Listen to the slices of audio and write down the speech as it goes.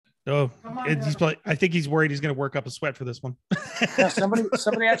Oh, I think he's worried he's going to work up a sweat for this one. No,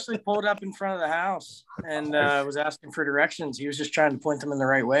 somebody actually pulled up in front of the house and was asking for directions. He was just trying to point them in the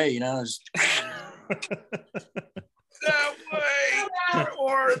right way, that way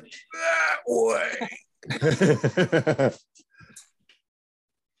or that way.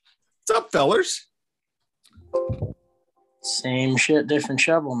 What's up, fellers? Same shit, different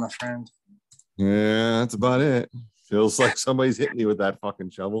shovel, my friend. Yeah, that's about it. Feels like somebody's hitting you with that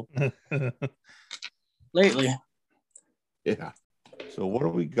fucking shovel. Lately. Yeah. So what do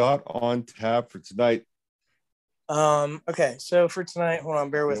we got on tap for tonight? Okay, so for tonight, hold on,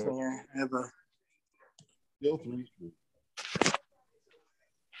 bear with me here. I have a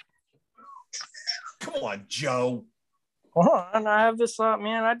Come on, Joe. hold on. I have this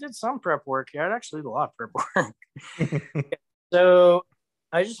man, I did some prep work. Yeah, I actually did a lot of prep work. So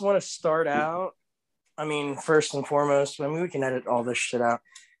I just want to start out. First and foremost, we can edit all this shit out.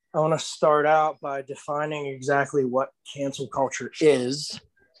 I want to start out by defining exactly what cancel culture is,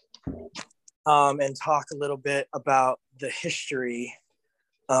 and talk a little bit about the history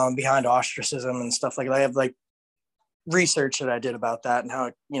behind ostracism and stuff like that. I have research that I did about that and how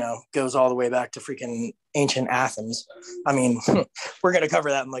it, goes all the way back to freaking ancient Athens. We're going to cover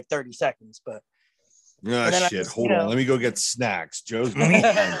that in 30 seconds, but. Shit. Hold on. Let me go get snacks. Joe's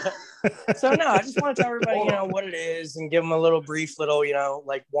So no, I just want to tell everybody, what it is and give them a little brief little,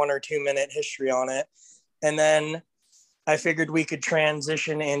 1 or 2 minute history on it. And then I figured we could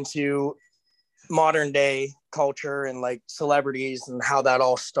transition into modern day culture and celebrities and how that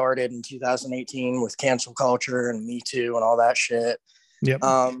all started in 2018 with cancel culture and Me Too and all that shit. Yep.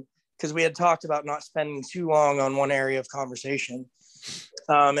 Because we had talked about not spending too long on one area of conversation.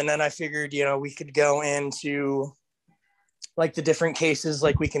 And then I figured, we could go into the different cases,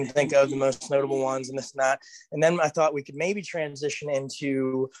 we can think of the most notable ones and this and that. And then I thought we could maybe transition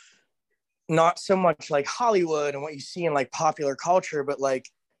into not so much Hollywood and what you see in popular culture, but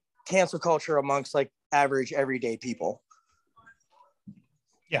cancel culture amongst average everyday people.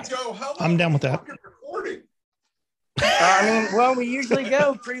 Yeah, Joe, I'm down with that. Recording? We usually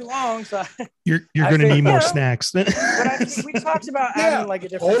go pretty long, so you're going to need more snacks. But we talked about adding a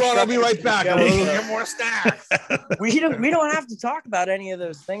different. Hold on, I'll be right back. I'm going to get more snacks. We don't have to talk about any of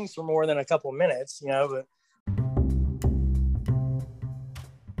those things for more than a couple of minutes, But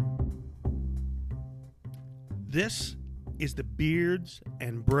this is the Beards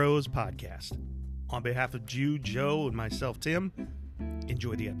and Bros podcast. On behalf of Jew, Joe, and myself, Tim,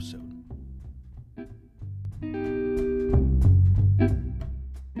 enjoy the episode.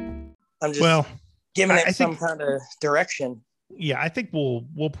 I'm just giving it some kind of direction. Yeah, I think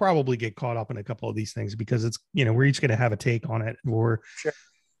we'll probably get caught up in a couple of these things because it's we're each going to have a take on it. Or, sure.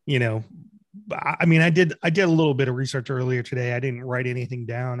 I did a little bit of research earlier today. I didn't write anything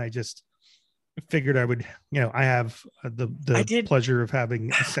down. I just figured I would. I have the pleasure of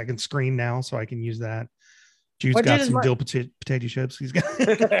having a second screen now, so I can use that. Jude's got some dill potato chips. He's got.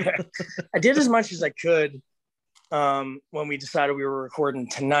 I did as much as I could. When we decided we were recording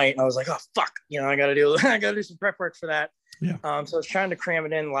tonight, I was like, oh fuck, I gotta do some prep work for that. Yeah. So I was trying to cram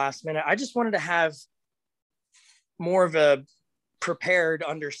it in last minute. I just wanted to have more of a prepared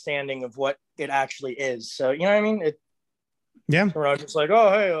understanding of what it actually is. So we're not just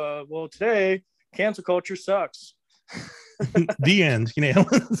oh hey, well today cancel culture sucks. The end.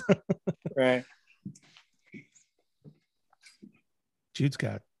 Right. Jude's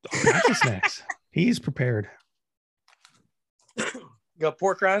got all kinds of snacks. He's prepared. You got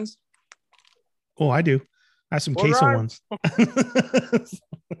pork rinds? Oh, I do. I have some queso ones.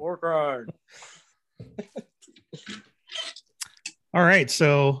 Pork rind. All right.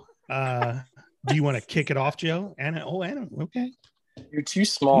 So do you want to kick it off, Joe? Anna, okay. You're too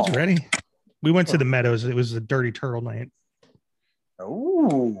small. Who's ready? We went to the Meadows. It was a dirty turtle night.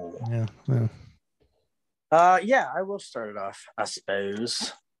 Oh. Yeah. Yeah, I will start it off, I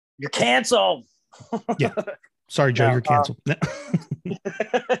suppose. You're canceled. Yeah. Sorry, Joe, you're canceled.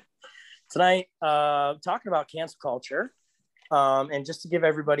 Tonight, talking about cancel culture, and just to give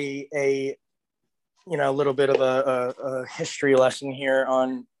everybody a little bit of a history lesson here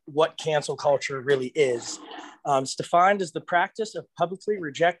on what cancel culture really is. It's defined as the practice of publicly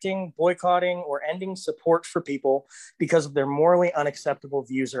rejecting, boycotting, or ending support for people because of their morally unacceptable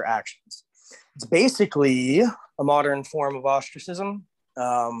views or actions. It's basically a modern form of ostracism,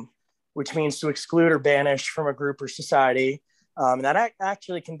 which means to exclude or banish from a group or society. And that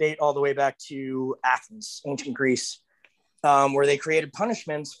actually can date all the way back to Athens, ancient Greece, where they created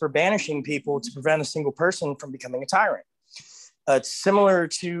punishments for banishing people to prevent a single person from becoming a tyrant. It's similar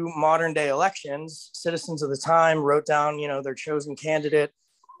to modern day elections. Citizens of the time wrote down, their chosen candidate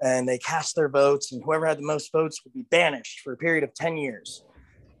and they cast their votes, and whoever had the most votes would be banished for a period of 10 years.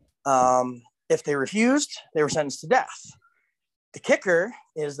 If they refused, they were sentenced to death. The kicker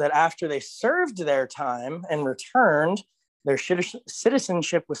is that after they served their time and returned, their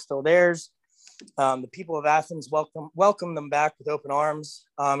citizenship was still theirs. The people of Athens welcomed them back with open arms.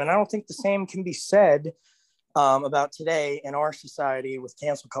 And I don't think the same can be said about today in our society with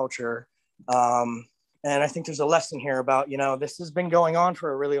cancel culture. And I think there's a lesson here about, this has been going on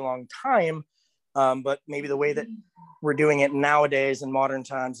for a really long time, but maybe the way that we're doing it nowadays in modern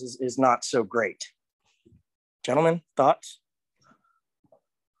times is not so great. Gentlemen, thoughts?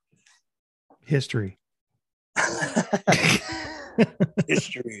 History.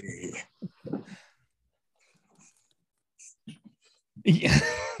 History. Yeah.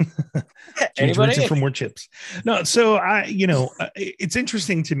 Anybody for more chips? No. So it's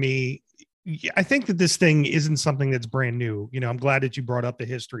interesting to me. I think that this thing isn't something that's brand new. I'm glad that you brought up the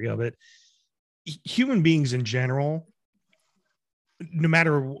history of it. Human beings in general, no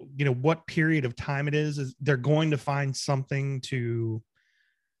matter what period of time it is they're going to find something to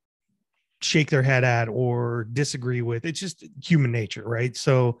shake their head at or disagree with. It's just human nature, right?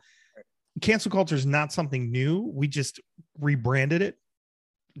 So cancel culture is not something new. We just rebranded it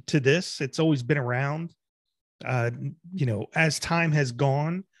to this. It's always been around. As time has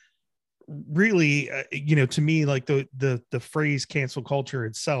gone, really, to me, like the phrase cancel culture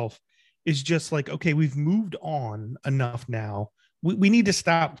itself is just like, okay, we've moved on enough now. We need to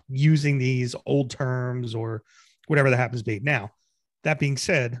stop using these old terms or whatever that happens to be. Now, that being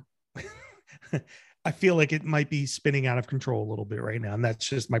said, I feel like it might be spinning out of control a little bit right now. And that's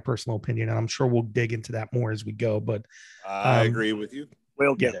just my personal opinion. And I'm sure we'll dig into that more as we go. But I agree with you.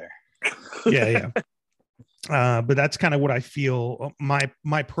 We'll get there. Yeah. But that's kind of what I feel.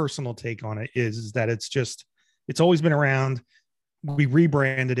 My personal take on it is that it's always been around. We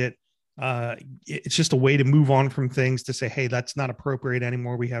rebranded it. It's just a way to move on from things, to say, hey, that's not appropriate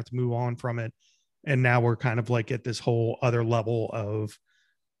anymore. We have to move on from it. And now we're kind of like at this whole other level of,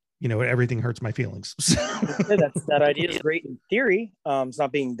 everything hurts my feelings. That idea is great in theory. It's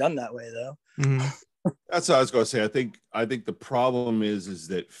not being done that way though. Mm-hmm. That's what I was going to say. I think the problem is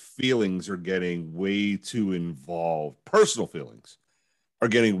that feelings are getting way too involved. Personal feelings are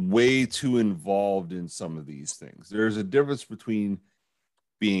getting way too involved in some of these things. There's a difference between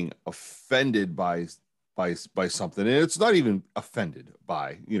being offended by something, and it's not even offended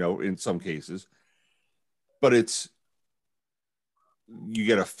by, in some cases, but it's, you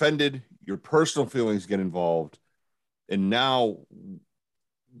get offended, your personal feelings get involved, and now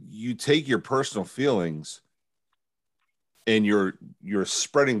you take your personal feelings and you're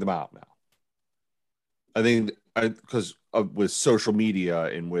spreading them out now. I think because with social media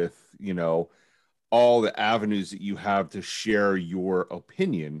and with, all the avenues that you have to share your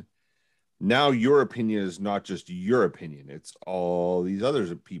opinion, now your opinion is not just your opinion, it's all these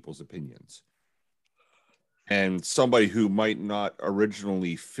other people's opinions. And somebody who might not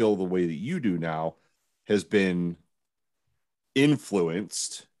originally feel the way that you do now has been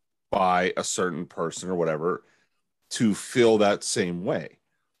influenced by a certain person or whatever to feel that same way,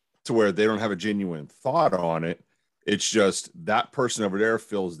 to where they don't have a genuine thought on it. It's just that person over there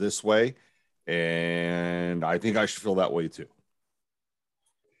feels this way, and I think I should feel that way too.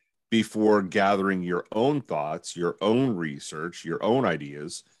 Before gathering your own thoughts, your own research, your own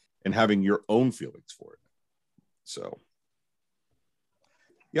ideas, and having your own feelings for it. So,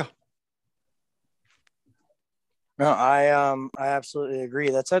 yeah. No, I absolutely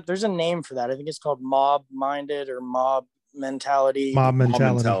agree. There's a name for that. I think it's called mob minded or mob mentality. Mob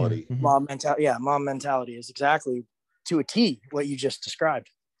mentality. Mm-hmm. Mob mentality. Yeah, mob mentality is exactly to a T what you just described.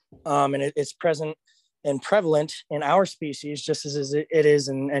 And it's present and prevalent in our species just as it is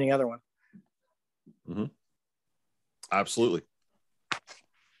in any other one. Mm-hmm. Absolutely.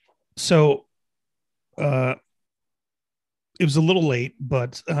 So, it was a little late,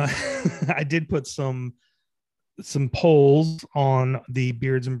 but I did put some polls on the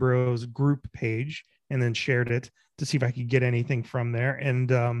Beards and Bros group page and then shared it to see if I could get anything from there.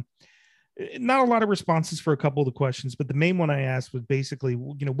 And not a lot of responses for a couple of the questions, but the main one I asked was basically,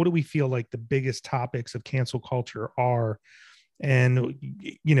 what do we feel like the biggest topics of cancel culture are? And,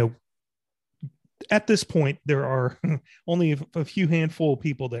 at this point, there are only a few handful of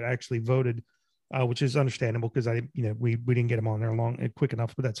people that actually voted, which is understandable because we didn't get them on there quick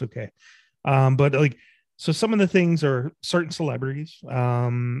enough, but that's okay. So some of the things are certain celebrities,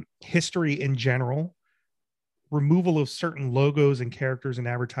 history in general, removal of certain logos and characters in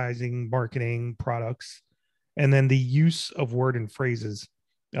advertising, marketing, products, and then the use of word and phrases.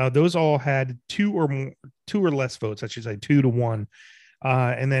 Those all had two or less votes, I should say 2-1.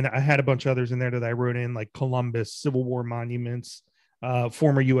 And then I had a bunch of others in there that I wrote in, like Columbus, Civil War monuments,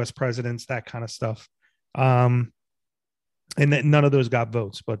 former U.S. presidents, that kind of stuff. And then none of those got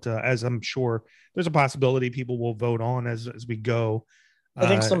votes, but as I'm sure there's a possibility people will vote on as we go. I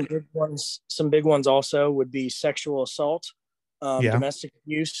think some big ones also would be sexual assault, domestic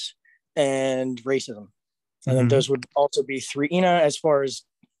abuse, and racism. I think those would also be three, as far as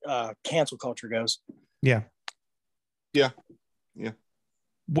cancel culture goes. Yeah.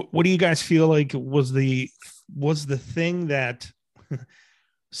 What do you guys feel like was the thing that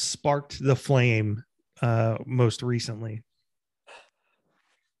sparked the flame most recently?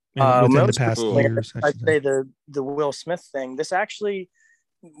 Within the past years, I'd say the Will Smith thing. This actually,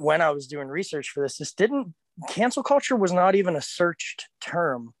 when I was doing research for this didn't, cancel culture was not even a searched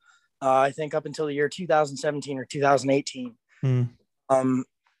term. I think up until the year 2017 or 2018.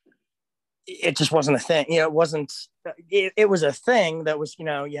 It just wasn't a thing. It wasn't, it was a thing that was,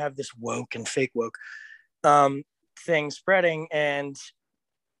 you have this woke and fake woke thing spreading, and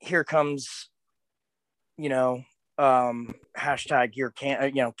here comes, hashtag your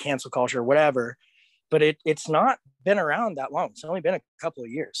cancel culture, whatever. But it's not been around that long. It's only been a couple of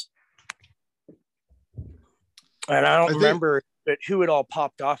years. And I don't remember who it all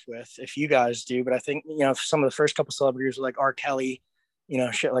popped off with, if you guys do, but I think, some of the first couple celebrities were like R. Kelly,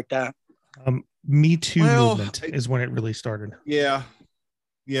 shit like that. Me Too movement is when it really started. Yeah,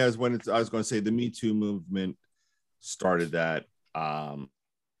 is when I was going to say the Me Too movement started that, and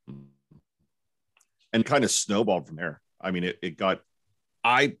kind of snowballed from there. I mean,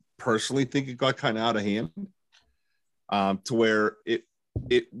 I personally think it got kind of out of hand, to where it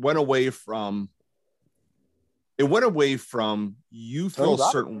went away from. It went away from you feel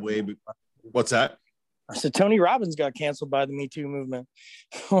a certain way. But what's that? I said Tony Robbins got canceled by the Me Too movement.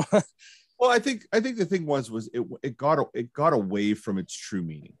 Well, I think the thing was it got away from its true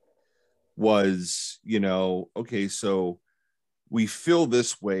meaning. Was, okay, so we feel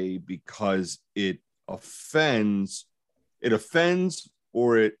this way because it offends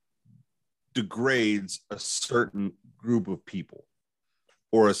or it degrades a certain group of people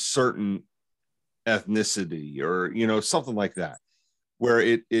or a certain ethnicity or something like that,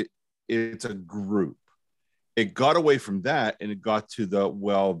 where it's a group. It got away from that and it got to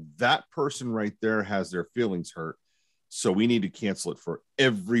that person right there has their feelings hurt, so we need to cancel it for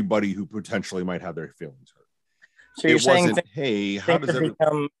everybody who potentially might have their feelings hurt. So you're saying how does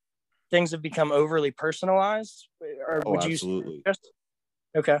things have become overly personalized? Or would absolutely.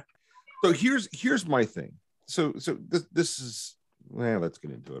 Okay. So here's my thing. So this is, let's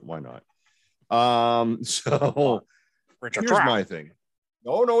get into it. Why not? So here's my thing.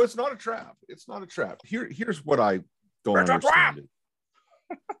 No, it's not a trap. It's not a trap. Here's what I don't understand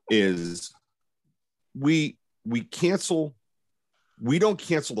is we don't cancel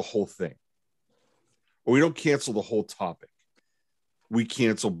the whole thing, or we don't cancel the whole topic. We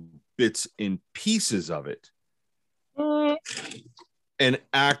cancel bits and pieces of it and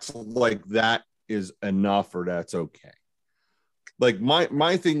act like that is enough or that's okay. Like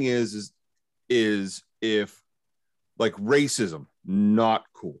my thing is if like racism, not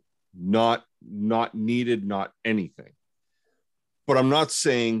cool, not needed, not anything. But I'm not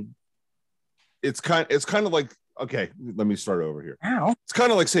saying it's kind of like, okay, let me start over here. Ow. It's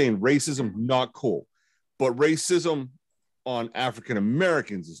kind of like saying racism, not cool, but racism on African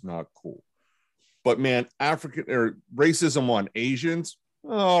Americans is not cool. But man, racism on Asians,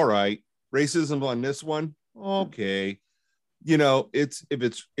 all right. Racism on this one, okay.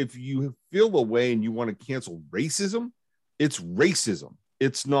 If you feel a way and you want to cancel racism, it's racism.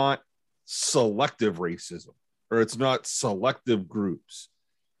 It's not selective racism, or it's not selective groups.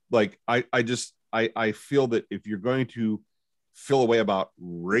 Like I feel that if you're going to feel a way about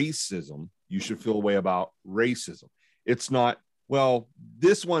racism, you should feel a way about racism. It's not,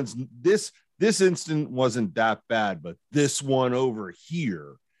 this incident wasn't that bad, but this one over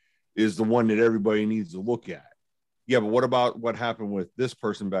here is the one that everybody needs to look at. Yeah, but what about what happened with this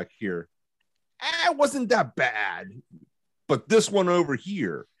person back here? It wasn't that bad, but this one over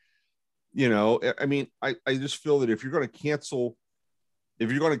here, I mean, I just feel that if you're going to cancel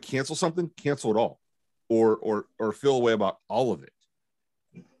something, cancel it all, or feel a way about all of it.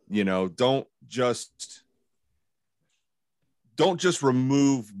 Don't just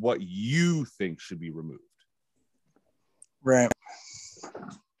remove what you think should be removed. Right.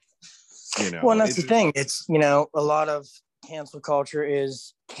 Well, and that's the thing. It's, a lot of cancel culture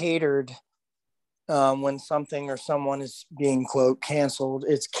is catered when something or someone is being, quote, canceled,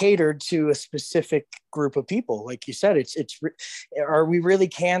 it's catered to a specific group of people. Like you said, are we really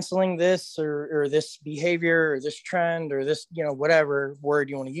canceling this or this behavior or this trend or this, whatever word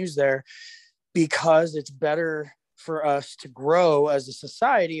you want to use there, because it's better for us to grow as a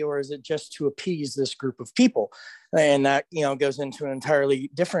society, or is it just to appease this group of people? And that, goes into an entirely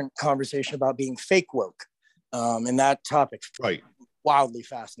different conversation about being fake woke. And that topic wildly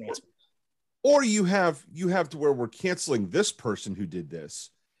fascinates me. Or you have to where we're canceling this person who did this,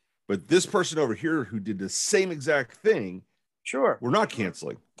 but this person over here who did the same exact thing, sure, we're not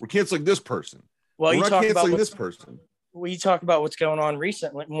canceling. We're canceling this person. Well, we're not canceling this person. We talk about what's going on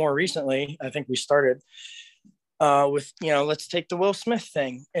more recently. I think we started with, let's take the Will Smith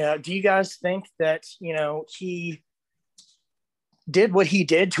thing. Do you guys think that, he did what he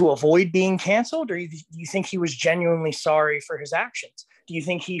did to avoid being canceled, or do you think he was genuinely sorry for his actions? Do you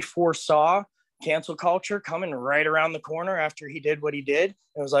think he foresaw cancel culture coming right around the corner after he did what he did?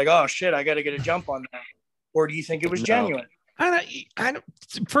 It was like, oh shit, I got to get a jump on that. Or do you think it was genuine?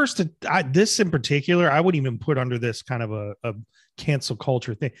 This in particular, I wouldn't even put under this kind of a cancel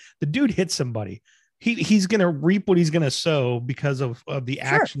culture thing. The dude hit somebody. He's going to reap what he's going to sow because of the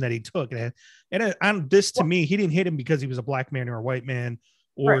action that he took. And this, to me, he didn't hit him because he was a black man or a white man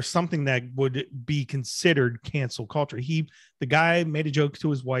or something that would be considered cancel culture. The guy made a joke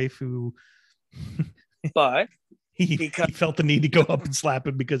to his wife who, but he felt the need to go up and slap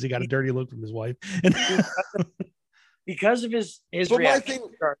him because he got a dirty look from his wife. Because of his reaction,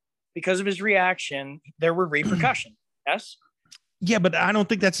 because of his reaction, there were repercussions. Yes. Yeah, but I don't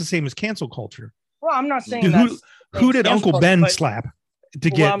think that's the same as cancel culture. Well, I'm not saying who did Uncle Ben slap to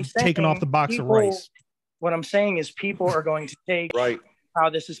get taken off the box of rice? What I'm saying is people are going to take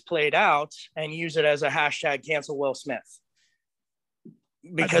how this is played out and use it as a hashtag cancel Will Smith.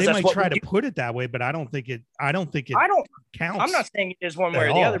 Because they might try to put it that way, but I don't think it counts. I'm not saying it is one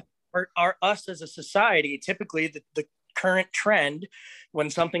way or the other. Are us as a society, typically the current trend when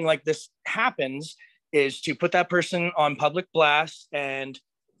something like this happens is to put that person on public blast and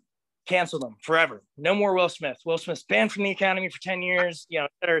cancel them forever. No more Will Smith. Will Smith's banned from the Academy for 10 years, et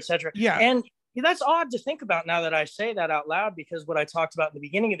cetera, et cetera. Yeah. And that's odd to think about now that I say that out loud, because what I talked about in the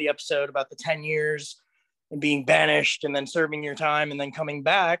beginning of the episode about the 10 years and being banished and then serving your time and then coming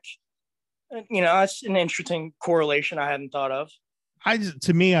back, that's an interesting correlation I hadn't thought of.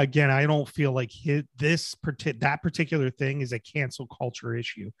 To me, again, I don't feel like that particular thing is a cancel culture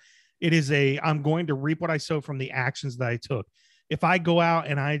issue. It is I'm going to reap what I sow from the actions that I took. If I go out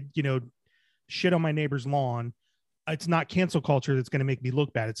and I, shit on my neighbor's lawn, it's not cancel culture that's going to make me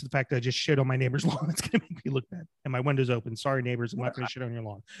look bad. It's the fact that I just shit on my neighbor's lawn that's going to make me look bad. And my window's open. Sorry, neighbors. I'm not going to shit on your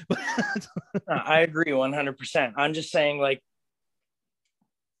lawn. I agree 100%. I'm just saying,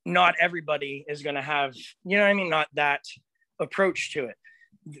 not everybody is going to have, not that approach to it.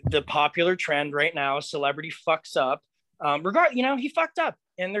 The popular trend right now is celebrity fucks up. He fucked up,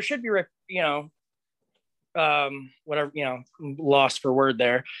 and there should be, whatever, loss for word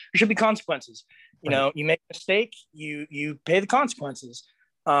there. There should be consequences. You make a mistake, you pay the consequences.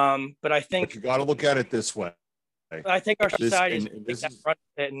 But I think you got to look at it this way. I think our society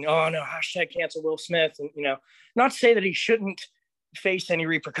hashtag cancel Will Smith, and not to say that he shouldn't face any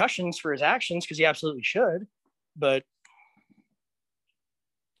repercussions for his actions, because he absolutely should. But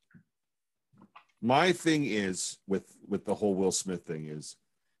my thing is with the whole Will Smith thing is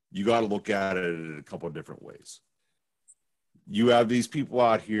you got to look at it in a couple of different ways. You have these people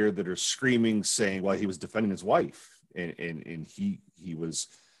out here that are screaming, saying, well, he was defending his wife and he was,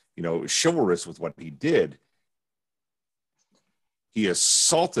 chivalrous with what he did. He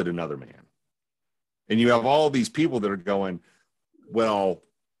assaulted another man. And you have all these people that are going, well,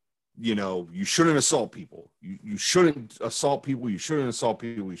 you shouldn't assault people. You shouldn't assault people. You shouldn't assault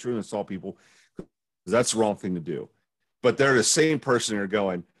people. You shouldn't assault people. That's the wrong thing to do. But they're the same person that are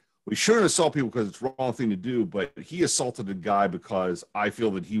going, we shouldn't assault people because it's the wrong thing to do, but he assaulted a guy because I feel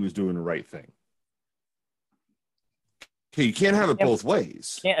that he was doing the right thing. Okay, you can't have it both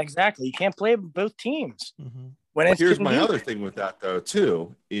ways. Exactly. You can't play both teams. Mm-hmm. Here's my other thing with that, though,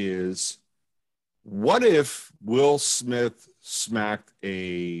 too, is what if Will Smith smacked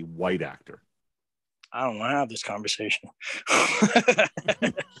a white actor? I don't want to have this conversation.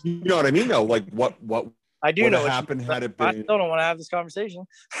 You know what I mean, though? Like what I do would know have what happened had it been. I still don't want to have this conversation.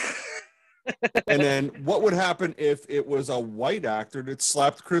 And then what would happen if it was a white actor that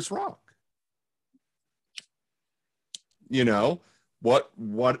slapped Chris Rock? What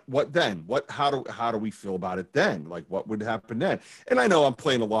then? How do we feel about it then? Like, what would happen then? And I know I'm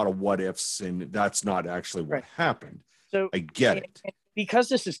playing a lot of what ifs, and that's not actually what happened. So I get it. Because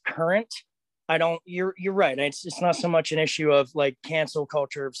this is current, I don't. You're right. It's not so much an issue of like cancel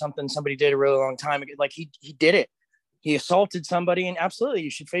culture of something somebody did a really long time ago. Like he did it. He assaulted somebody, and absolutely, you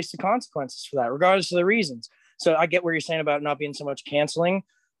should face the consequences for that, regardless of the reasons. So I get what you're saying about not being so much canceling.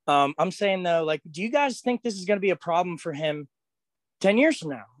 I'm saying though, like, do you guys think this is going to be a problem for him 10 years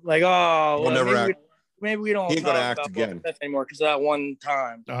from now? Like, oh, well, maybe we don't talk about Will Smith anymore because of that one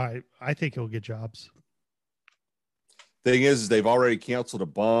time. I think he'll get jobs. Thing is they've already canceled a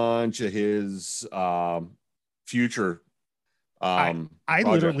bunch of his future. I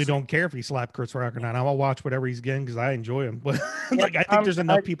literally don't care if he slapped Chris Rock or not. I'll watch whatever he's getting because I enjoy him. But like, I think there's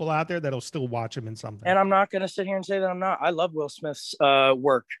enough people out there that'll still watch him in something. And I'm not going to sit here and say that I'm not. I love Will Smith's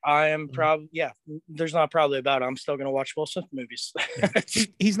work. I am proud. Yeah, there's not probably about it. I'm still going to watch Will Smith movies.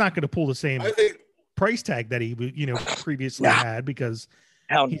 He's not going to pull the same price tag that he previously had because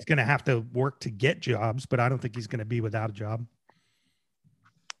he's going to have to work to get jobs. But I don't think he's going to be without a job.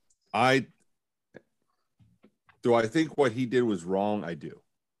 Do I think what he did was wrong? I do.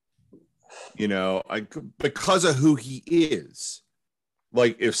 Because of who he is.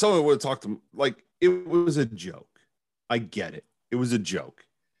 Like, if someone would have talked to him, like, it was a joke. I get it. It was a joke.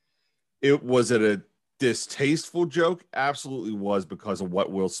 Was it a distasteful joke? Absolutely was, because of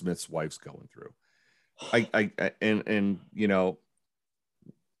what Will Smith's wife's going through.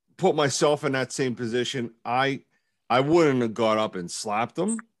 Put myself in that same position. I wouldn't have got up and slapped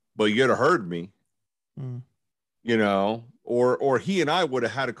him, but you'd have heard me. Or he and I would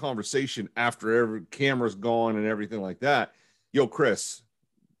have had a conversation after every camera's gone and everything like that. Yo, Chris,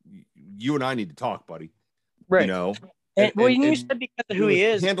 you and I need to talk, buddy. Right. You said because of who he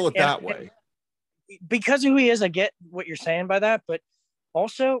is. Handle it that way. Because of who he is, I get what you're saying by that, but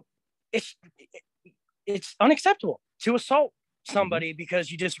also it's unacceptable to assault somebody because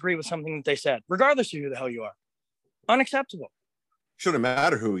you disagree with something that they said, regardless of who the hell you are. Unacceptable. Shouldn't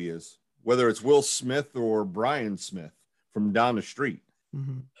matter who he is. Whether it's Will Smith or Brian Smith from down the street.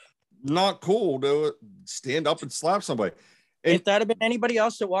 Not cool to stand up and slap somebody. And if that had been anybody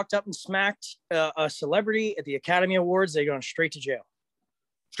else that walked up and smacked a celebrity at the Academy Awards, they're going straight to jail.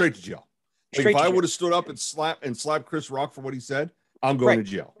 Straight to jail. If I would have stood up and slapped Chris Rock for what he said, I'm going to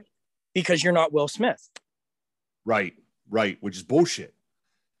jail. Because you're not Will Smith. Right. Which is bullshit.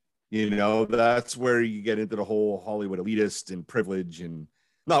 That's where you get into the whole Hollywood elitist and privilege and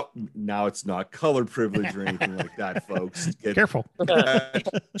now it's not color privilege or anything like that, folks. Careful.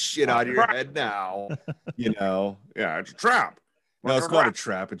 Shit out of your head now. Yeah, it's a trap. No, it's not a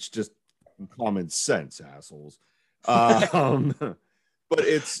trap. It's just common sense, assholes. But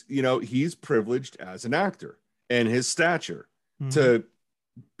it's, he's privileged as an actor and his stature to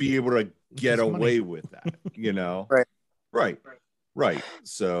be able to get away with that, Right.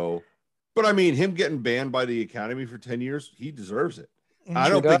 So, but I mean, him getting banned by the Academy for 10 years, he deserves it. I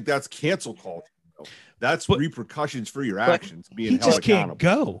don't think that's cancel culture. That's repercussions for your actions being held accountable. Can't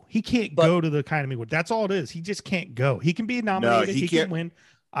go. He can't go to the Academy Award. That's all it is. He just can't go. He can be nominated. No, he can win.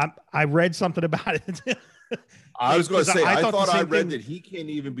 I read something about it. I was going to say, I thought I read that he can't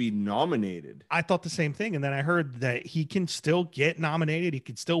even be nominated. I thought the same thing. And then I heard that he can still get nominated. He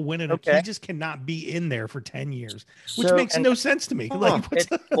can still win it. Okay. He just cannot be in there for 10 years, which makes no sense to me.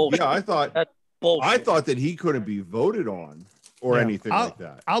 I thought that he couldn't be voted on or anything like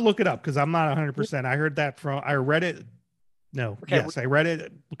that. I'll look it up because I'm not 100%. I heard that I read it. No. Okay. Yes. I read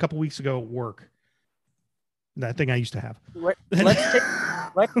it a couple weeks ago at work. That thing I used to have.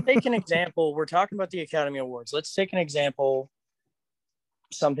 Let's take an example. We're talking about the Academy Awards. Let's take an example,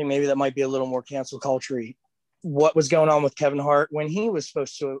 something maybe that might be a little more cancel culture-y. What was going on with Kevin Hart when he was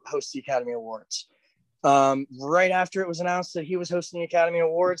supposed to host the Academy Awards? Right after it was announced that he was hosting the Academy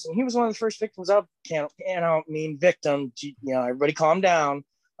Awards, and he was one of the first victims of, I don't mean victim, everybody calm down.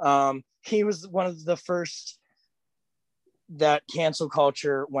 He was one of the first that cancel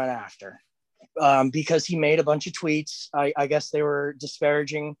culture went after. Because he made a bunch of tweets. I guess they were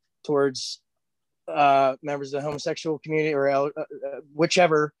disparaging towards members of the homosexual community or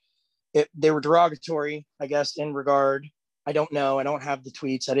whichever. They were derogatory, I guess, in regard. I don't know. I don't have the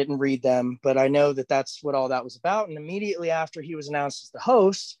tweets. I didn't read them, but I know that that's what all that was about. And immediately after he was announced as the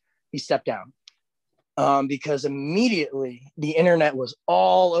host, he stepped down because immediately the internet was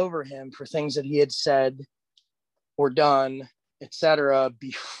all over him for things that he had said or done, etc.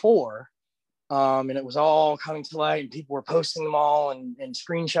 before. And it was all coming to light and people were posting them all and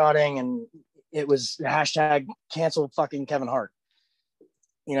screenshotting, and it was hashtag cancel fucking Kevin Hart.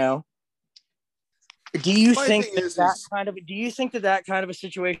 Do you think that kind of a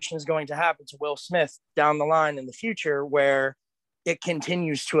situation is going to happen to Will Smith down the line in the future where it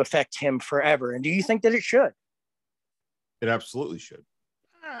continues to affect him forever? And do you think that it should? It absolutely should.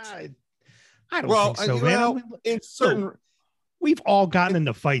 I don't think so, man. Well, in certain, we've all gotten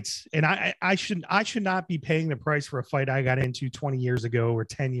into fights, and I should not be paying the price for a fight I got into 20 years ago or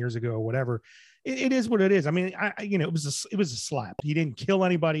 10 years ago or whatever. It is what it is. I mean, it was a slap. He didn't kill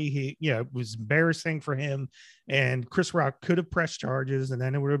anybody. It was embarrassing for him, and Chris Rock could have pressed charges, and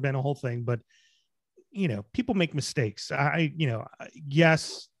then it would have been a whole thing. But people make mistakes.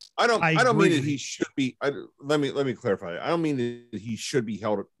 Yes. I don't mean that he should be. Let me clarify. I don't mean that he should be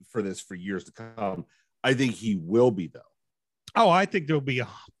held for this for years to come. I think he will be, though. Oh, I think there'll be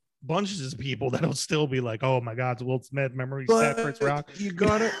bunches of people that'll still be like, "Oh my God, it's Will Smith." Remember he said Chris Rock? You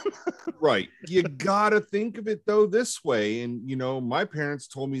gotta right. You gotta think of it though this way. And my parents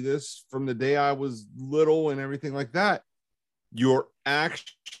told me this from the day I was little and everything like that. Your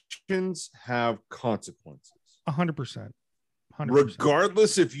actions have consequences. 100%.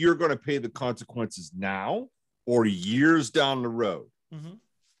 Regardless if you're going to pay the consequences now or years down the road,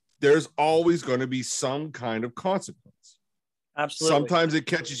 there's always going to be some kind of consequence. Absolutely. Sometimes it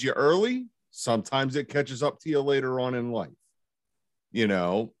catches you early. Sometimes it catches up to you later on in life.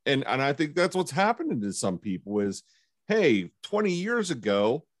 And I think that's what's happening to some people is, hey, 20 years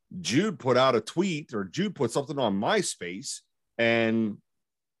ago, Jude put out a tweet or Jude put something on MySpace and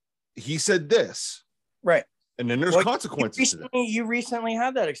he said this. Right. And then there's consequences. You recently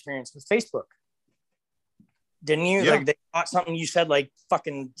had that experience with Facebook. Didn't you? Yeah. Like they bought something you said like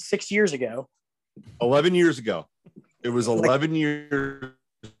fucking 6 years ago. 11 years ago. It was 11 years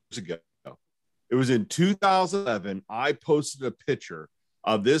ago. It was in 2011. I posted a picture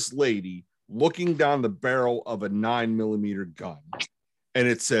of this lady looking down the barrel of a 9mm gun. And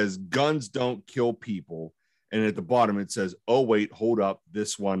it says, "Guns don't kill people." And at the bottom, it says, "Oh, wait, hold up.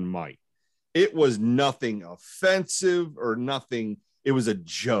 This one might." It was nothing offensive or nothing. It was a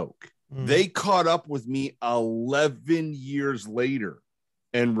joke. They caught up with me 11 years later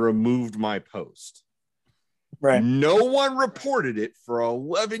and removed my post. Right. No one reported it for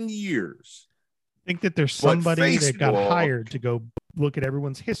 11 years. I think that there's somebody that got hired to go look at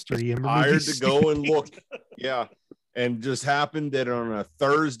everyone's history and hired to go and look. Yeah. And just happened that on a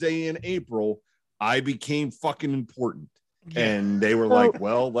Thursday in April, I became fucking important. Yeah. And they were like,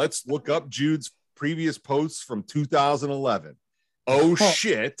 well, let's look up Jude's previous posts from 2011. Oh,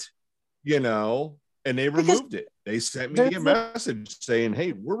 shit. And they removed it. They sent me a message saying,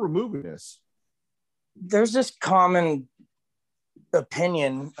 hey, we're removing this. There's this common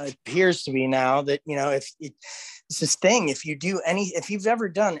opinion, appears to be now, that, if it's this thing, if you've ever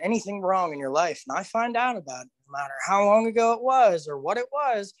done anything wrong in your life and I find out about it, no matter how long ago it was or what it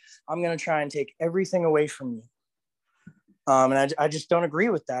was, I'm going to try and take everything away from you. And I just don't agree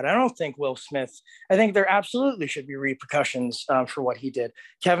with that. I don't think Will Smith, I think there absolutely should be repercussions for what he did.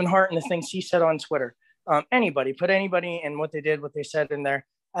 Kevin Hart and the things he said on Twitter, put anybody in what they did, what they said in there.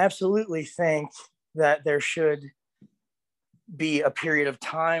 I absolutely think that there should be a period of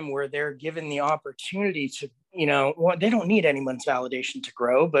time where they're given the opportunity to, they don't need anyone's validation to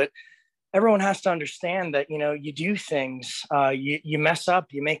grow, but everyone has to understand that, you do things, you mess up,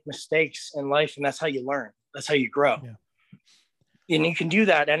 you make mistakes in life, and that's how you learn. That's how you grow. Yeah. And you can do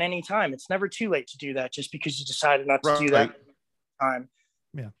that at any time. It's never too late to do that just because you decided not to do that time.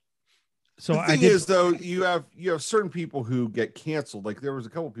 Yeah. So the thing is, though, you have certain people who get canceled. Like there was a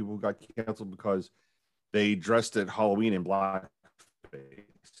couple of people who got canceled because they dressed at Halloween in blackface.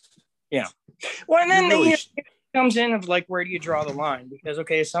 Yeah. Well, and then it comes in of like, where do you draw the line? Because,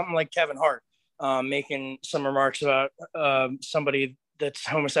 okay, something like Kevin Hart making some remarks about somebody that's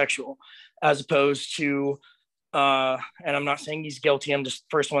homosexual, as opposed to, and I'm not saying he's guilty, I'm just the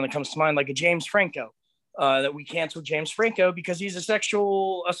first one that comes to mind, like a James Franco, that we canceled James Franco because he's a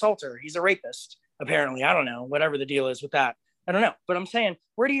sexual assaulter. He's a rapist, apparently. I don't know, whatever the deal is with that. I don't know. But I'm saying,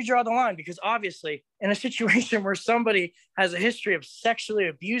 where do you draw the line? Because obviously, in a situation where somebody has a history of sexually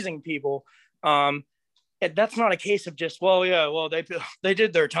abusing people, that's not a case of just, they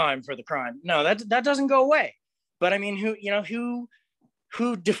did their time for the crime. No, that doesn't go away. But I mean,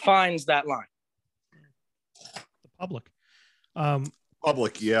 who defines that line? The public.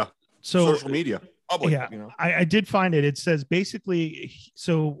 Public, yeah. So social media. Public, yeah. I did find it. It says basically,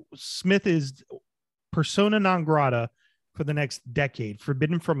 so Smith is persona non grata for the next decade,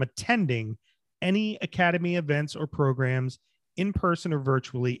 forbidden from attending any Academy events or programs in person or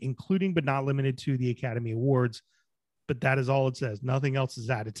virtually, including but not limited to the Academy Awards. But that is all it says. Nothing else is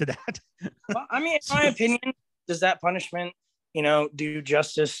added to that. Well, I mean, in my opinion, does that punishment do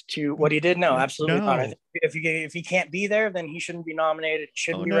justice to what he did? No, absolutely No. not. I think if he can't be there, then he shouldn't be nominated.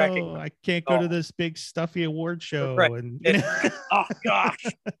 Shouldn't be no, recognized. I can't go to this big stuffy award show. Right. And oh gosh.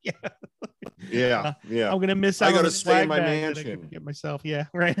 Yeah. I'm gonna miss out. I gotta on stay in my mansion. mansion. Get myself. Yeah.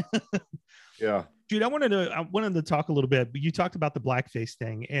 Right. Yeah. Dude, I wanted to talk a little bit, but you talked about the blackface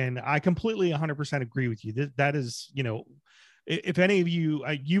thing, and I completely 100% agree with you. That is, if any of you,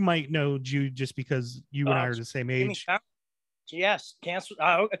 you might know Jude just because you and I are the same age. Yes, cancel.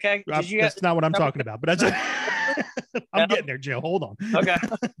 Okay. That's not what I'm talking about, but I'm getting there, Joe. Hold on. Okay.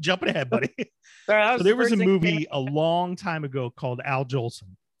 Jumping ahead, buddy. Sorry, so there was a movie a long time ago called Al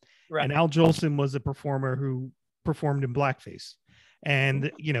Jolson. Right. And Al Jolson was a performer who performed in blackface.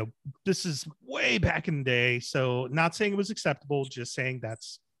 And, this is way back in the day. So not saying it was acceptable, just saying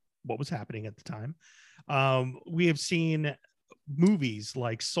that's what was happening at the time. We have seen movies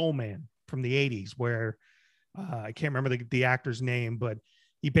like Soul Man from the 80s where I can't remember the actor's name, but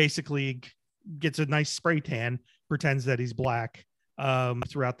he basically gets a nice spray tan, pretends that he's black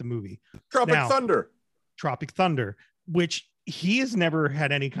throughout the movie. Tropic Thunder, which he has never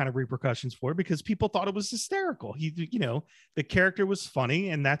had any kind of repercussions for because people thought it was hysterical. The character was funny,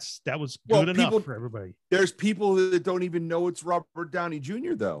 and that was good enough for everybody. There's people that don't even know it's Robert Downey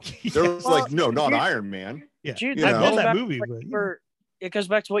Jr. though. They're like, no, not Iron Man. Yeah, I love that movie. It goes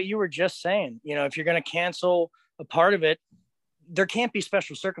back to what you were just saying. If you're going to cancel a part of it, there can't be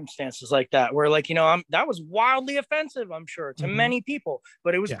special circumstances like that where, that was wildly offensive, I'm sure, to many people,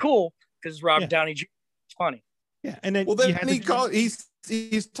 but it was cool because Robert Downey Jr. is funny. Yeah, and then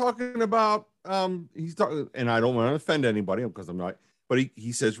he's talking about and I don't want to offend anybody because I'm not, but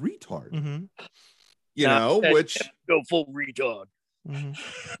he says retard. Which go full retard. Mm-hmm.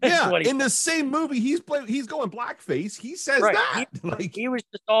 Yeah, in the same movie he's going blackface. He says that he was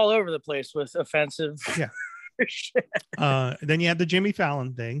just all over the place with offensive. Yeah. Then you have the Jimmy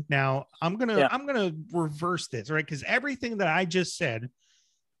Fallon thing. Now I'm gonna reverse this, right? Because everything that I just said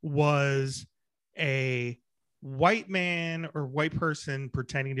was a white man or white person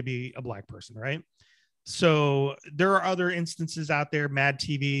pretending to be a black person, right? So there are other instances out there. Mad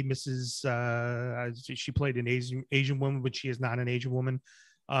TV, Mrs. She played an Asian woman, but she is not an Asian woman.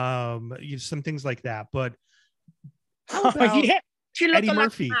 Some things like that. But how about Eddie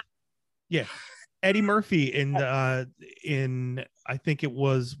Murphy? Yeah, Eddie Murphy in I think it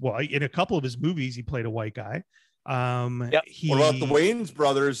was in a couple of his movies he played a white guy. What about the Wayans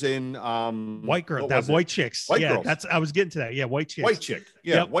brothers in White Girl? White Chicks. Girls. I was getting to that. Yeah, White Chicks. White Chick.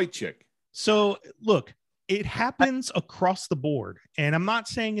 Yeah, yep. White Chick. So look, it happens across the board, and I'm not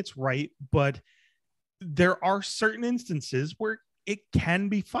saying it's right, but there are certain instances where it can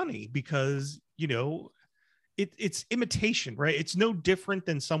be funny because it's imitation, right? It's no different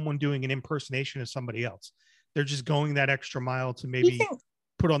than someone doing an impersonation of somebody else. They're just going that extra mile to maybe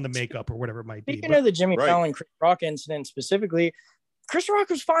put on the makeup or whatever it might be. Speaking of the Jimmy Fallon Chris Rock incident specifically, Chris Rock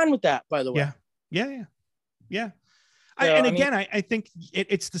was fine with that, by the way. Yeah. I think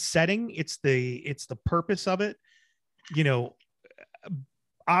it's the setting, it's the purpose of it.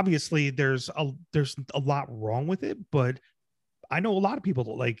 Obviously there's a lot wrong with it, but I know a lot of people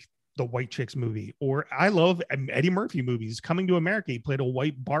that like the White Chicks movie, or I love Eddie Murphy movies. Coming to America, he played a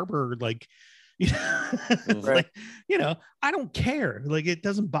white barber, right. I don't care. It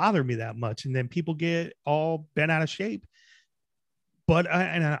doesn't bother me that much. And then people get all bent out of shape. But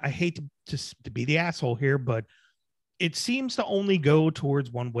I hate to be the asshole here, but it seems to only go towards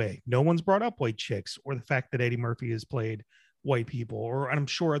one way. No one's brought up White Chicks or the fact that Eddie Murphy has played white people, or I'm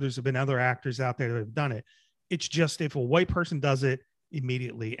sure there's been other actors out there that have done it. It's just if a white person does it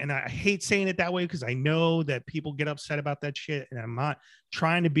immediately. And I hate saying it that way because I know that people get upset about that shit. And I'm not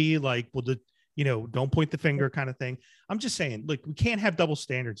trying to be like, don't point the finger kind of thing. I'm just saying, we can't have double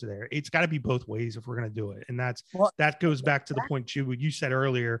standards there. It's got to be both ways if we're going to do it. And that goes back to the point you said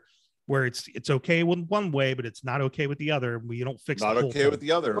earlier, where it's okay with one way, but it's not okay with the other. You don't fix not the whole okay thing. With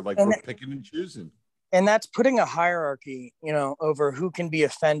the other. We're picking and choosing. And that's putting a hierarchy, over who can be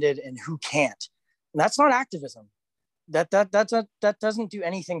offended and who can't. And that's not activism. That doesn't do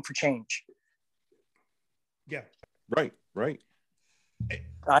anything for change. Yeah. Right.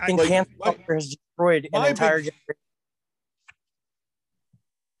 I think cancel culture has destroyed an entire generation.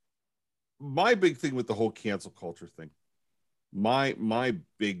 My big thing with the whole cancel culture thing, my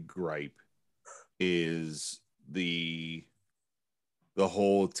big gripe is the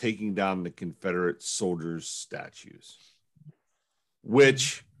whole taking down the Confederate soldiers' statues.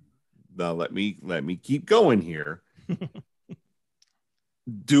 Which, now let me keep going here.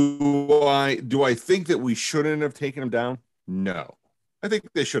 Do I think that we shouldn't have taken them down? No. I think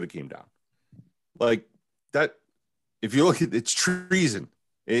they should have came down. Like that if you look at it's treason.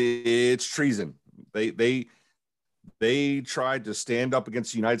 It's treason. They tried to stand up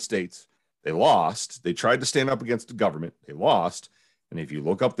against the United States. They lost. They tried to stand up against the government. They lost. And if you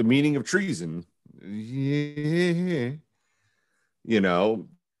look up the meaning of treason, you know,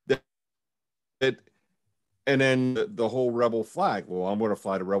 that and then the whole rebel flag. Well, I'm going to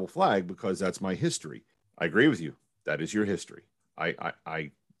fly the rebel flag because that's my history. I agree with you. That is your history.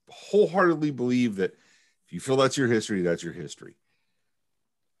 I wholeheartedly believe that if you feel that's your history, that's your history.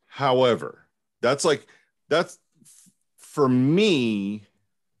 However, that's for me,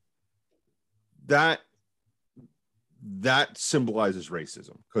 that symbolizes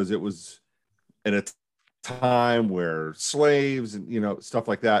racism because it was in a time where slaves and, you know, stuff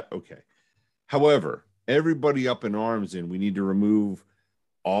like that. Okay. However, everybody up in arms and we need to remove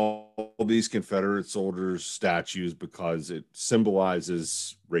all these Confederate soldiers statues because it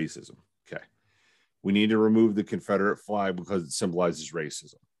symbolizes racism. Okay. We need to remove the Confederate flag because it symbolizes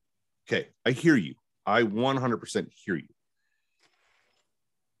racism. Okay. I hear you. I 100% hear you.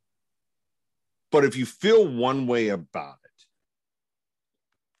 But if you feel one way about it,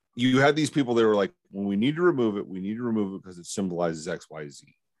 you had these people that were like, well, we need to remove it. We need to remove it because it symbolizes X, Y,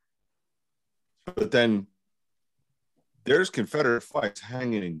 Z. But then there's Confederate flags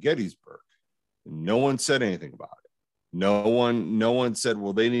hanging in Gettysburg. And no one said anything about it. No one said,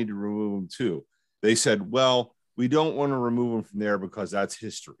 well, they need to remove them too. They said, well, we don't want to remove them from there because that's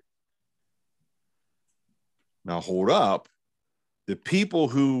history. Now hold up. The people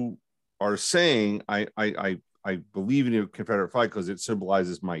who are saying, I believe in a Confederate flag because it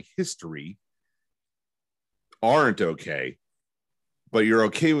symbolizes my history aren't okay. But you're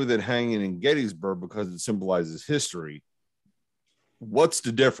okay with it hanging in Gettysburg because it symbolizes history. What's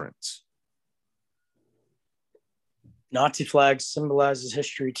the difference? Nazi flag symbolizes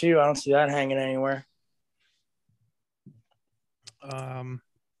history too. I don't see that hanging anywhere.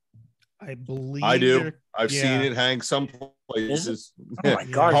 I believe I do. I've seen it hang some places. Oh my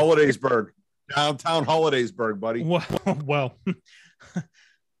God. Hollidaysburg, downtown Hollidaysburg, buddy. Well,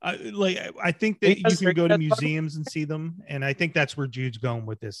 I think that you can go to museums and see them, and I think that's where Jude's going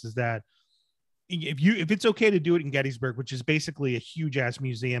with this. Is that if it's okay to do it in Gettysburg, which is basically a huge ass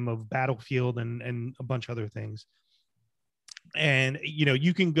museum of battlefield and a bunch of other things, and you know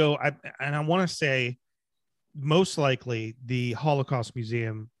you can go. I want to say most likely the Holocaust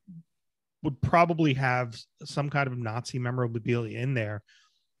Museum would probably have some kind of Nazi memorabilia in there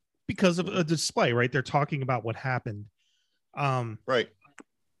because of a display, right? They're talking about what happened. Right.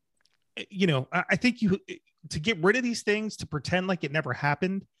 You know, I think to get rid of these things, to pretend like it never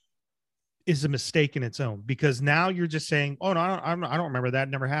happened is a mistake in its own, because now you're just saying, oh no, I don't remember that.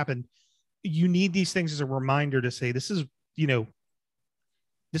 It never happened. You need these things as a reminder to say, this is, you know,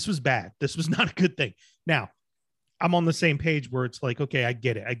 this was bad. This was not a good thing. Now, I'm on the same page where it's like, okay, I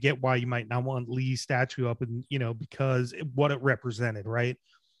get it. I get why you might not want Lee's statue up, and you know, because what it represented, right?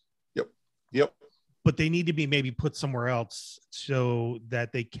 Yep. But they need to be maybe put somewhere else so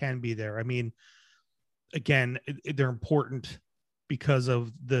that they can be there. I mean, again, they're important because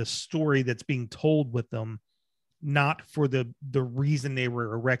of the story that's being told with them, not for the reason they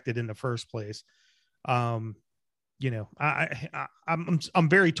were erected in the first place. You know, I'm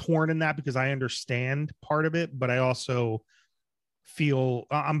very torn in that because I understand part of it, but I also feel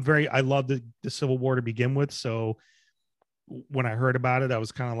I love the Civil War to begin with. So when I heard about it, I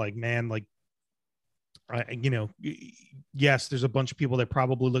was kind of like, man, like, you know, yes, there's a bunch of people that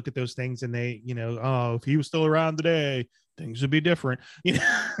probably look at those things and they, you know, oh, if he was still around today, things would be different, you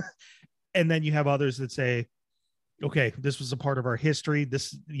know. And then you have others that say, okay, this was a part of our history.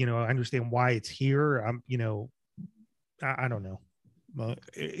 This, you know, I understand why it's here. You know, I don't know.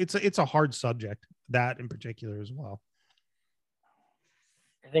 It's a hard subject, that in particular as well.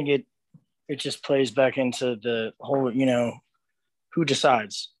 I think it just plays back into the whole, you know, who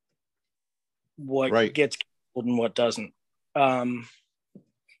decides what gets killed and what doesn't.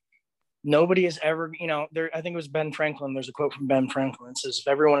 Nobody has ever, you know, I think it was Ben Franklin. There's a quote from Ben Franklin. It says, if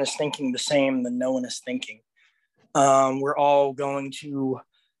everyone is thinking the same, then no one is thinking. We're all going to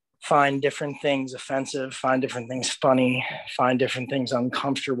find different things offensive, find different things funny, find different things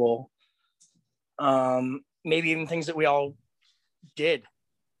uncomfortable. Maybe even things that we all did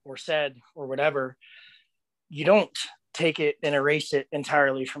or said or whatever. You don't take it and erase it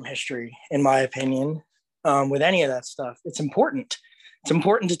entirely from history, in my opinion, with any of that stuff. It's important. It's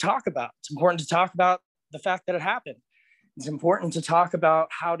important to talk about. It's important to talk about the fact that it happened. It's important to talk about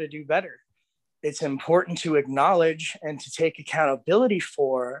how to do better. It's important to acknowledge and to take accountability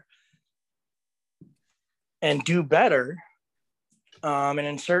for and do better And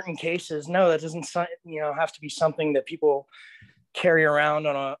in certain cases, no, that doesn't, have to be something that people carry around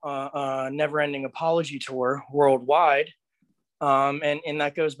on a never-ending apology tour worldwide. And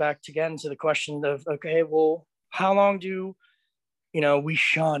that goes back again to the question of, okay, well, how long do, we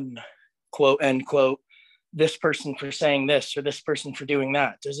shun, quote, end quote, this person for saying this or this person for doing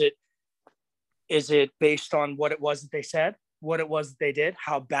that? Is it based on what it was that they said, what it was that they did,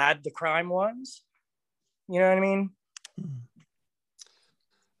 how bad the crime was? You know what I mean?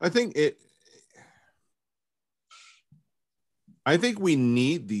 I think we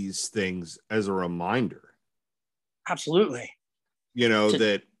need these things as a reminder. Absolutely.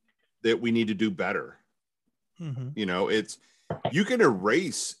 That we need to do better. Mm-hmm. You can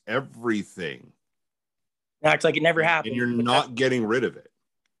erase everything. Act like it never happened. And you're not getting rid of it.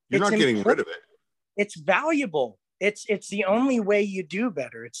 You're not getting rid of it. It's valuable. It's the only way you do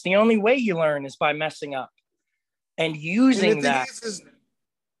better. It's the only way you learn is by messing up and using that.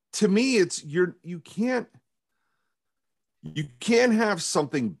 To me, it's you can't have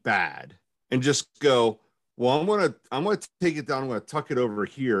something bad and just go, well, I'm gonna take it down, I'm gonna tuck it over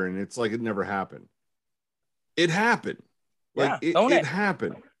here, and it's like it never happened. It happened. It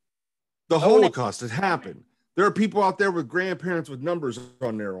happened. The Holocaust has happened. There are people out there with grandparents with numbers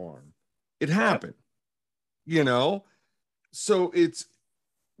on their arm. It happened. So it's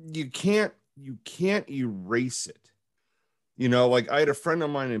you can't erase it. I had a friend of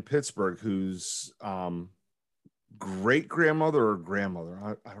mine in Pittsburgh whose great grandmother or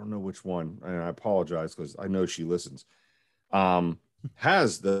grandmother, I don't know which one, and I apologize because I know she listens,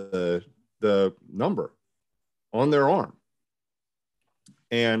 has the number on their arm.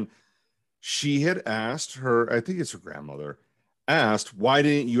 And she had asked her, I think it's her grandmother, asked, why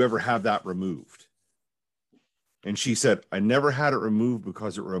didn't you ever have that removed? And she said, I never had it removed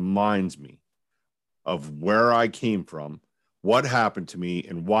because it reminds me of where I came from, what happened to me,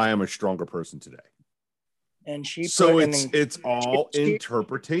 and why I'm a stronger person today. And it's all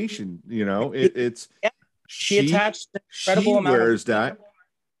interpretation, she attached an incredible amount wears that.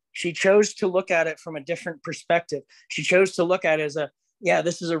 She chose to look at it from a different perspective. She chose to look at it as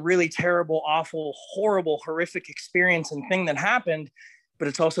this is a really terrible, awful, horrible, horrific experience and thing that happened, but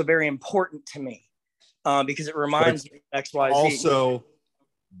it's also very important to me because it reminds me of X, Y, Z. Also,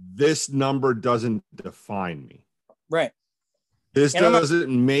 this number doesn't define me. Right. This doesn't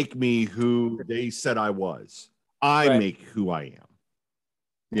make me who they said I was. I make who I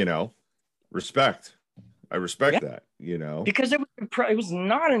am. Respect. I respect that, Because it was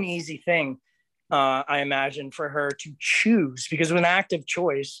not an easy thing, I imagine, for her to choose, because it was an active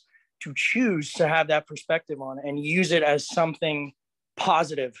choice to choose to have that perspective on it and use it as something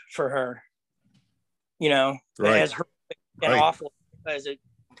positive for her, as her and awful as it,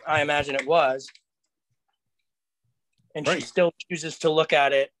 I imagine it was. And she still chooses to look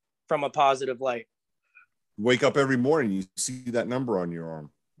at it from a positive light. Wake up every morning, you see that number on your arm.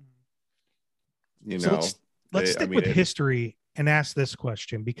 Let's stick with history and ask this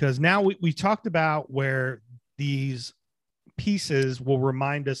question, because now we talked about where these pieces will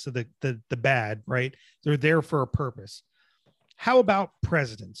remind us of the bad, right? They're there for a purpose. How about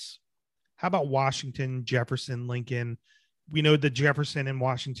presidents? How about Washington, Jefferson, Lincoln? We know that Jefferson and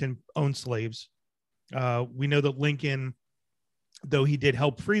Washington owned slaves. We know that Lincoln, though he did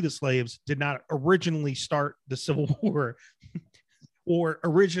help free the slaves, did not originally start the Civil War or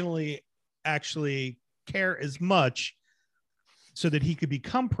originally actually care as much so that he could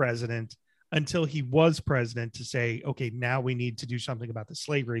become president until he was president to say, okay, now we need to do something about the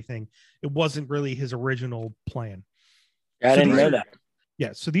slavery thing. It wasn't really his original plan. I didn't know that.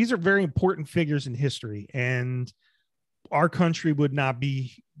 Yeah. So these are very important figures in history, and our country would not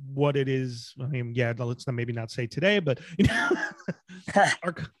be what it is. I mean, let's maybe not say today, but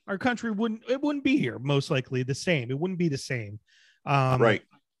our country wouldn't be here, most likely the same. It wouldn't be the same. Right.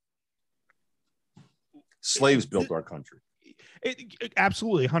 Slaves built our country. It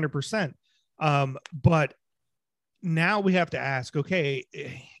absolutely 100%. But now we have to ask, okay,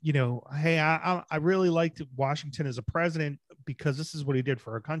 hey, I really liked Washington as a president because this is what he did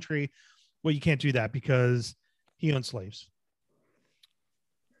for our country. Well, you can't do that because he owned slaves.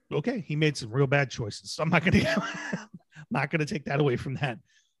 Okay, he made some real bad choices. So I'm not going to take that away from that.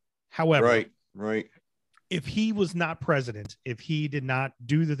 However, right. If he was not president, if he did not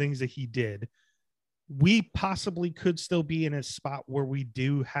do the things that he did, we possibly could still be in a spot where we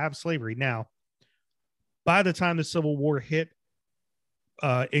do have slavery. Now, by the time the Civil War hit,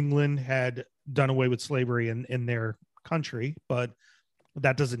 England had done away with slavery in their country, but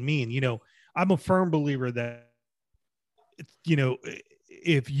that doesn't mean, I'm a firm believer that,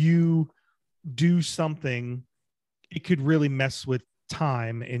 if you do something, it could really mess with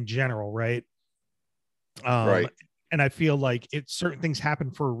time in general, right? Right. And I feel like certain things happen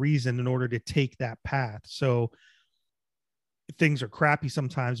for a reason in order to take that path. So things are crappy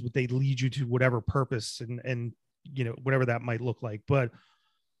sometimes, but they lead you to whatever purpose and whatever that might look like. But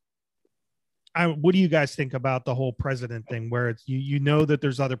what do you guys think about the whole president thing, where it's that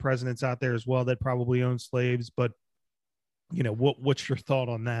there's other presidents out there as well that probably own slaves, but what's your thought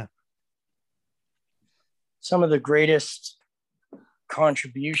on that? Some of the greatest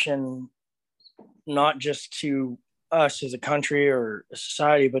contribution, not just to us as a country or a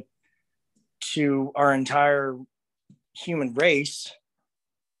society, but to our entire human race,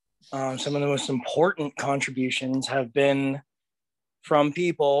 some of the most important contributions have been from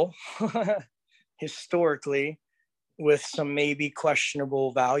people historically with some maybe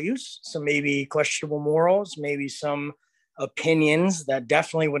questionable values, some maybe questionable morals, maybe some opinions that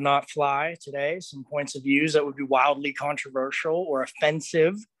definitely would not fly today, some points of views that would be wildly controversial or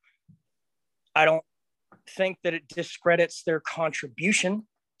offensive. I don't think that it discredits their contribution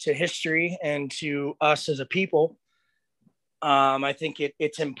to history and to us as a people. I think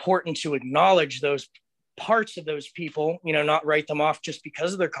it's important to acknowledge those parts of those people, not write them off just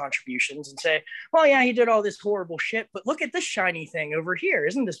because of their contributions and say, well, yeah, he did all this horrible shit, but look at this shiny thing over here.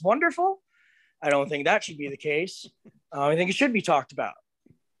 Isn't this wonderful? I don't think that should be the case. I think it should be talked about.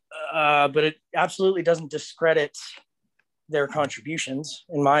 But it absolutely doesn't discredit their contributions,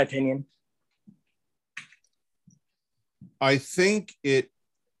 in my opinion. I think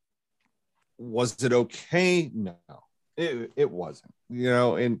was it okay? No, it wasn't,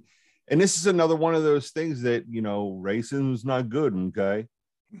 and this is another one of those things that, racism is not good. Okay.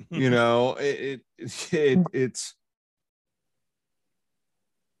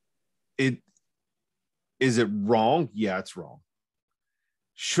 Is it wrong? Yeah, it's wrong.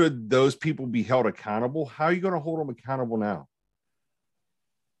 Should those people be held accountable? How are you going to hold them accountable now?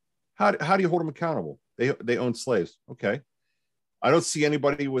 How do you hold them accountable? They own slaves. Okay. I don't see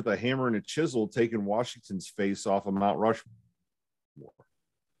anybody with a hammer and a chisel taking Washington's face off of Mount Rushmore.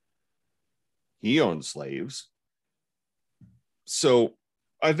 He owned slaves. So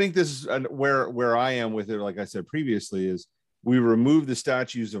I think this is where I am with it. Like I said previously, is we remove the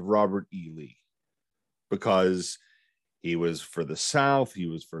statues of Robert E. Lee because he was for the South, he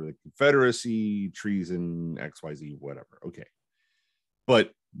was for the Confederacy, treason, XYZ, whatever. Okay.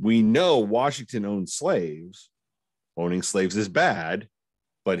 But we know Washington owned slaves. Owning slaves is bad,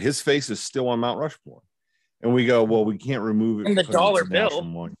 but his face is still on Mount Rushmore. And we go, well, we can't remove it. And the dollar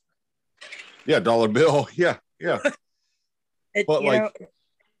bill. Yeah, dollar bill. Yeah. But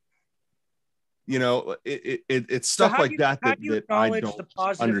it's stuff like that I don't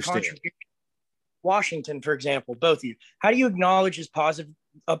understand. Washington, for example, both of you, how do you acknowledge his positive,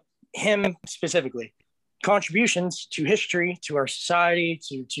 him specifically, contributions to history, to our society,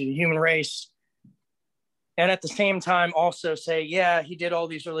 to the human race, and at the same time also say, yeah, he did all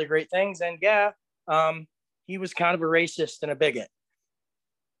these really great things, and yeah, he was kind of a racist and a bigot.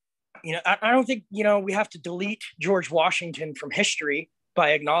 I don't think, we have to delete George Washington from history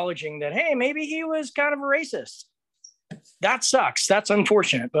by acknowledging that, hey, maybe he was kind of a racist. That sucks. That's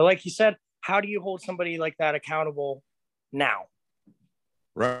unfortunate. But like you said, how do you hold somebody like that accountable now?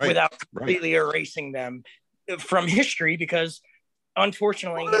 Right. Without completely erasing them from history, because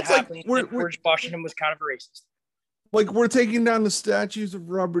unfortunately, it happened. George Washington was kind of a racist. Like, we're taking down the statues of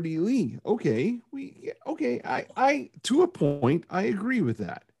Robert E. Lee. Okay, I to a point, I agree with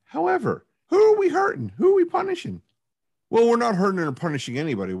that. However, who are we hurting? Who are we punishing? Well, we're not hurting or punishing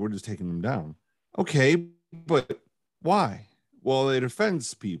anybody. We're just taking them down. Okay, but why? Well, it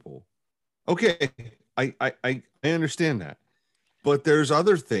offends people. Okay, I understand that, but there's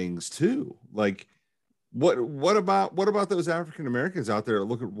other things too. Like, what about those African Americans out there that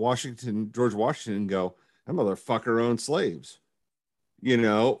look at George Washington, and go, that motherfucker owned slaves,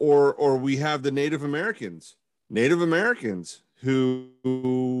 or we have the Native Americans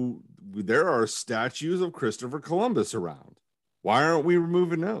who there are statues of Christopher Columbus around. Why aren't we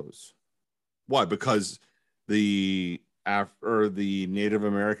removing those? Why? Because the Native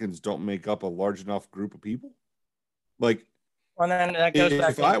Americans don't make up a large enough group of people. Like, well, then that goes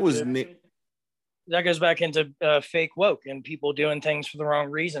back into fake woke and people doing things for the wrong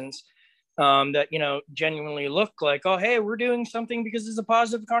reasons. That genuinely look like, oh, hey, we're doing something because it's a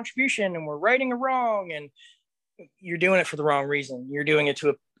positive contribution and we're righting a wrong, and you're doing it for the wrong reason. You're doing it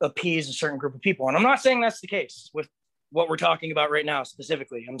to appease a certain group of people. And I'm not saying that's the case with what we're talking about right now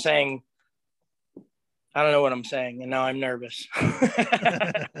specifically. I'm saying, I don't know what I'm saying, and now I'm nervous.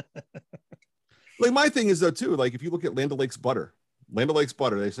 Like, my thing is, though, too, like, if you look at Land O'Lakes butter,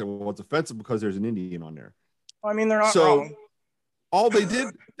 they say, well, it's offensive because there's an Indian on there. I mean, they're not wrong. All they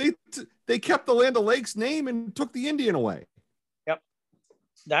did, they kept the Land O'Lakes name and took the Indian away. Yep.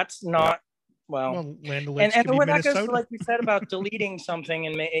 That's not well Land O'Lakes and where that goes to, like we said about deleting something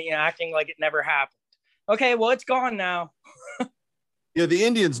and acting like it never happened. Okay, well, it's gone now. Yeah, the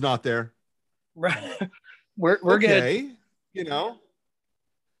Indian's not there. Right. We're okay, good.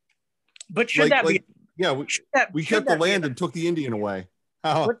 But should that be? Yeah, we kept the land and took the Indian away.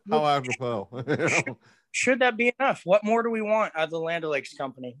 How apropos. Should that be enough? What more do we want out of the Land O'Lakes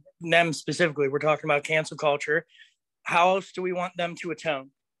company? Them specifically. We're talking about cancel culture. How else do we want them to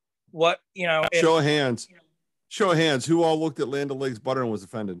atone? What, Show of hands. Show of hands. Who all looked at Land O'Lakes butter and was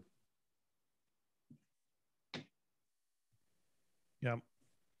offended? Yeah.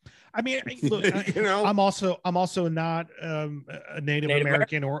 I mean, look, I'm also not a Native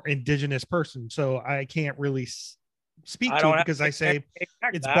American or indigenous person, so I can't really speak to it because I say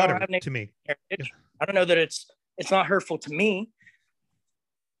it's butter to me. I don't know that it's not hurtful to me.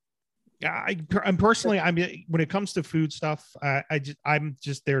 Yeah, I'm personally, when it comes to food stuff, I'm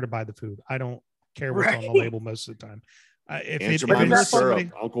just there to buy the food. I don't care what's on the label most of the time.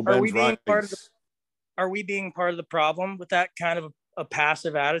 Uncle Ben's rice. Are we being part of the problem with that kind of a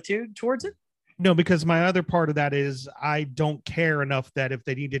passive attitude towards it? No, because my other part of that is I don't care enough that if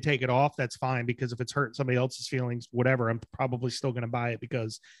they need to take it off, that's fine. Because if it's hurting somebody else's feelings, whatever, I'm probably still going to buy it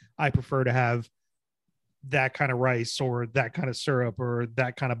because I prefer to have that kind of rice or that kind of syrup or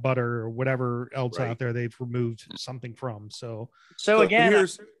that kind of butter or whatever else out there they've removed something from. So again,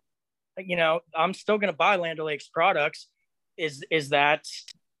 I'm still going to buy Land O'Lakes products. Is that,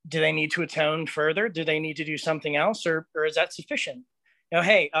 do they need to atone further? Do they need to do something else, or is that sufficient?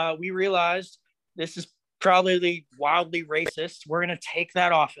 Hey, we realized this is probably wildly racist. We're going to take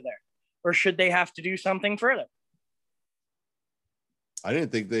that off of there. Or should they have to do something further? I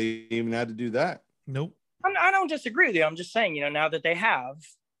didn't think they even had to do that. Nope. I don't disagree with you. I'm just saying, now that they have.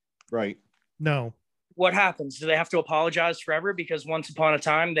 Right. No. What happens? Do they have to apologize forever because once upon a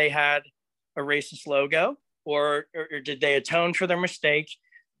time they had a racist logo? Or did they atone for their mistake,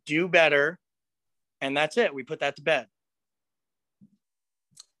 do better, and that's it? We put that to bed.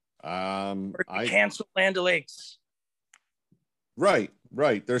 Cancel Land O'Lakes. Right.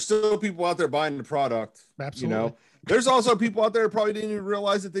 There's still people out there buying the product. Absolutely. There's also people out there who probably didn't even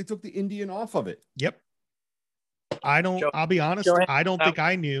realize that they took the Indian off of it. Yep. I'll be honest. I don't think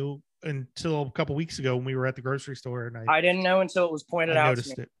I knew until a couple weeks ago when we were at the grocery store, and I didn't know until it was pointed out.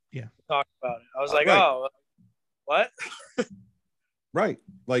 Noticed to me. It. Yeah. Talked about it. I was like, oh, what? Right.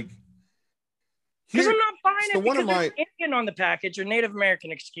 Like, because I'm not buying it because there's Indian on the package or Native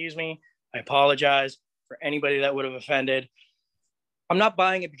American, excuse me. I apologize for anybody that would have offended. I'm not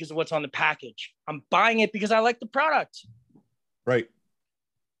buying it because of what's on the package. I'm buying it because I like the product. Right.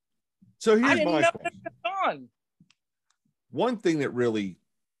 So here's my point. One thing that really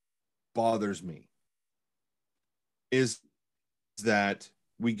bothers me is that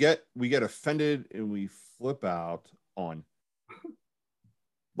we get offended and we flip out on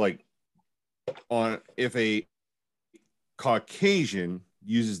if a Caucasian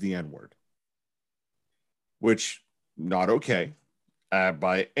uses the N-word, which not okay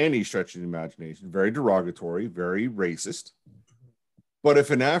by any stretch of the imagination, very derogatory, very racist. But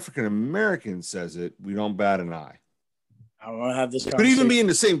if an African American says it, we don't bat an eye. I don't want to have this. It could even be in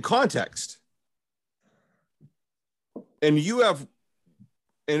the same context. And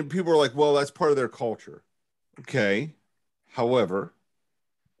people are like, well, that's part of their culture. Okay. However,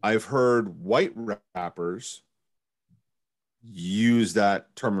 I've heard white rappers use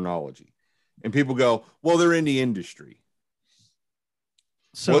that terminology. And people go, well, they're in the industry.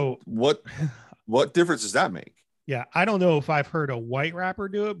 So what difference does that make? Yeah, I don't know if I've heard a white rapper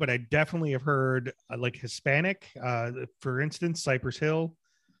do it, but I definitely have heard like Hispanic. For instance, Cypress Hill,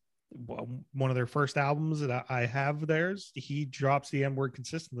 one of their first albums that I have theirs, he drops the N-word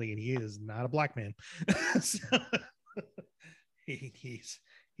consistently, and he is not a black man. So,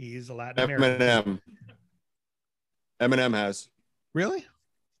 he's a Latin American. Eminem has. Really?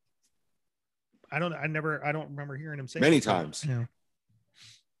 I don't remember hearing him say many times. Yeah.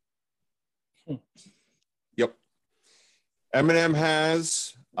 Yep. Eminem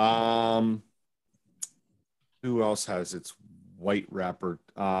has. Who else has its white rapper?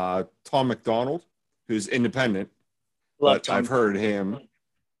 Tom McDonald, who's independent. I've heard him.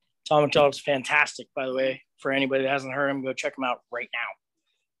 Tom McDonald's fantastic, by the way. For anybody that hasn't heard him, go check him out right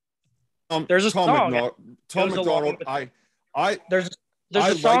now. There's a song. Tom McDonald. There's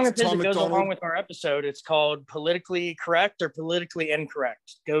a song of his that goes along with our episode. It's called "Politically Correct" or "Politically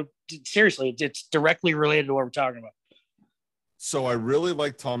Incorrect." Seriously, it's directly related to what we're talking about. So I really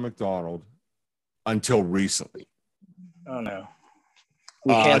like Tom McDonald until recently. Oh no!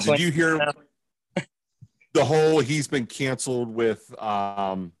 Did you hear the whole he's been canceled with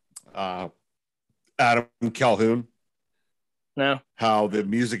Adam Calhoun? No. How the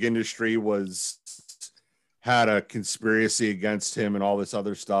music industry had a conspiracy against him and all this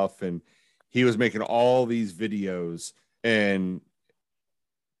other stuff, and he was making all these videos and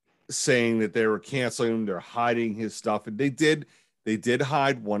saying that they were canceling him, they're hiding his stuff, and they did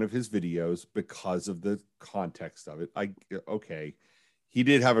hide one of his videos because of the context of it. Okay, he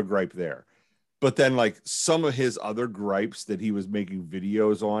did have a gripe there. But then, like, some of his other gripes that he was making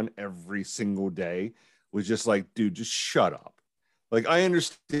videos on every single day was just like, dude, just shut up. Like, I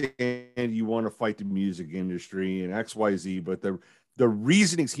understand you want to fight the music industry and XYZ, but the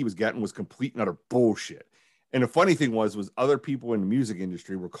reasonings he was getting was complete and utter bullshit. And the funny thing was other people in the music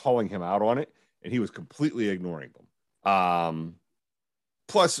industry were calling him out on it, and he was completely ignoring them.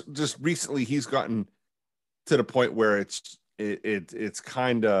 Plus, just recently, he's gotten to the point where it's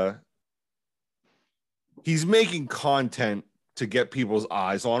kind of, he's making content to get people's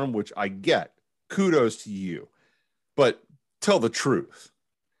eyes on him, which I get. Kudos to you. But tell the truth.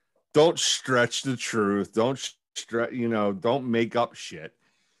 Don't stretch the truth. Don't make up shit,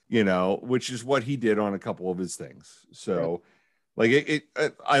 which is what he did on a couple of his things. So, like,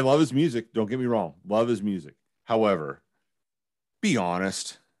 I love his music. Don't get me wrong. Love his music. However, be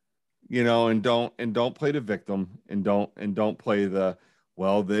honest, and don't play the victim, and don't play the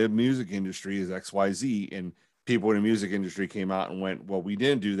music industry is XYZ, and people in the music industry came out and went, well, we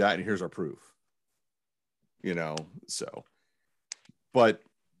didn't do that, and here's our proof. So, but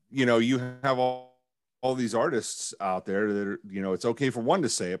you have all these artists out there that are, it's okay for one to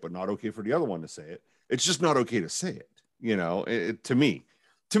say it, but not okay for the other one to say it. It's just not okay to say it. To me,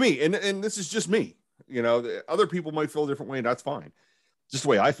 and this is just me. Other people might feel a different way, and that's fine. Just the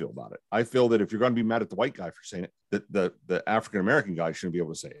way I feel about it. I feel that if you're going to be mad at the white guy for saying it, that the African-American guy shouldn't be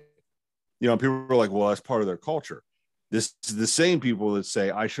able to say it. People are like, well, that's part of their culture. This is the same people that say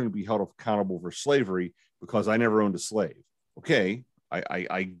I shouldn't be held accountable for slavery because I never owned a slave. Okay,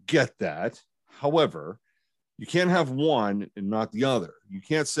 I get that. However, you can't have one and not the other. You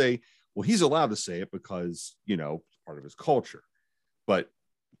can't say, well, he's allowed to say it because, it's part of his culture. But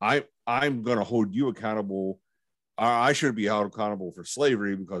I'm going to hold you accountable. I should be held accountable for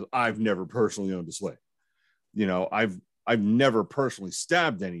slavery because I've never personally owned a slave. I've never personally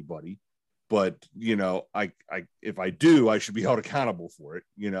stabbed anybody, but I if I do, I should be held accountable for it.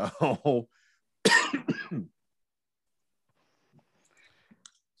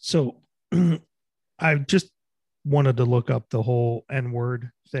 So I just wanted to look up the whole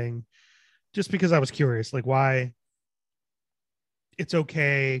N-word thing just because I was curious, like, why it's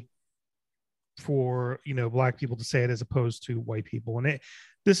okay for black people to say it as opposed to white people. And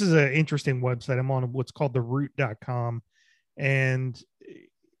this is an interesting website. I'm on what's called theroot.com, and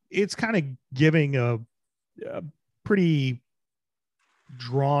it's kind of giving a pretty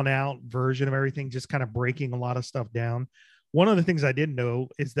drawn out version of everything, just kind of breaking a lot of stuff down. One of the things I didn't know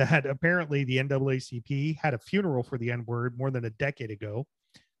is that apparently the NAACP had a funeral for the N-word more than a decade ago.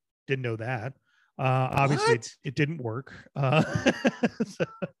 Didn't know that. Obviously it didn't work.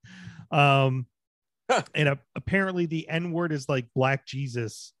 And apparently the N-word is like Black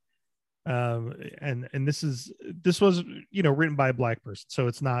Jesus. And this was, written by a black person. So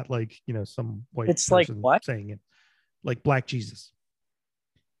it's not like, some white person like saying it, like Black Jesus.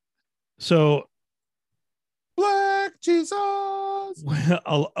 So Black Jesus.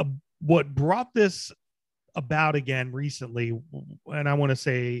 What brought this about again recently, and I want to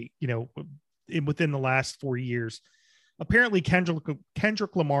say, within the last 4 years, apparently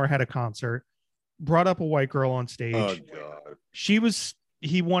Kendrick Lamar had a concert, brought up a white girl on stage. Oh, God.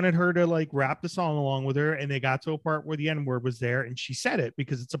 He wanted her to like rap the song along with her, and they got to a part where the N-word was there, and she said it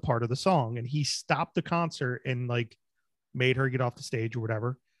because it's a part of the song, and he stopped the concert and like made her get off the stage or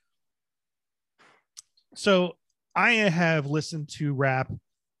whatever. So I have listened to rap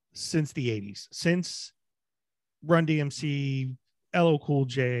since the 80s, since Run DMC, LL Cool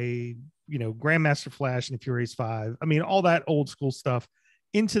J, Grandmaster Flash and the Furious Five. I mean, all that old school stuff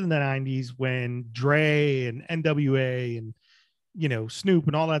into the 90s when Dre and NWA and, Snoop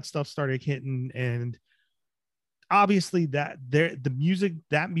and all that stuff started hitting. And obviously that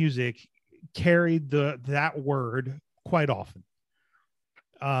music carried that word quite often.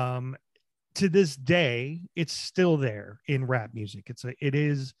 To this day, it's still there in rap music. It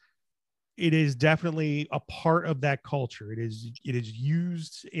is definitely a part of that culture. It is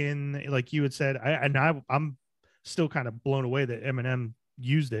used in, like you had said, I'm still kind of blown away that Eminem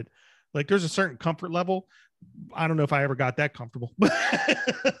used it, Like there's a certain comfort level. I don't know if I ever got that comfortable.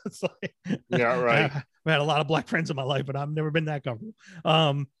 It's like, yeah, right. I've had a lot of black friends in my life, but I've never been that comfortable.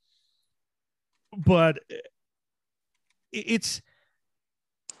 But it's,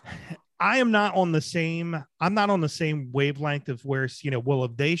 I'm not on the same wavelength of where, you know, well,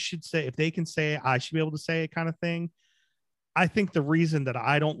 if they can say it, I should be able to say it kind of thing. I think the reason that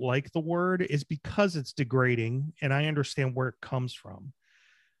I don't like the word is because it's degrading, and I understand where it comes from.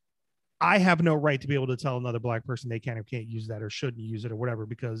 I have no right to be able to tell another black person they can or can't use that or shouldn't use it or whatever,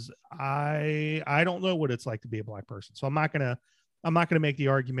 because I don't know what it's like to be a black person. So I'm not gonna make the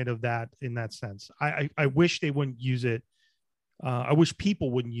argument of that in that sense. I wish they wouldn't use it. I wish people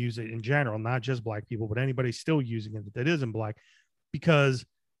wouldn't use it in general, not just black people, but anybody still using it that isn't black, because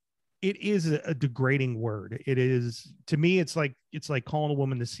it is a degrading word. It is, to me, it's like calling a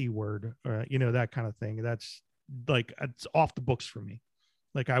woman the C word, you know, that kind of thing. That's like, it's off the books for me.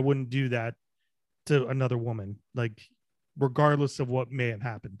 Like I wouldn't do that to another woman, like regardless of what may have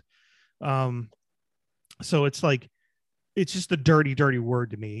happened. So it's like, it's just a dirty, dirty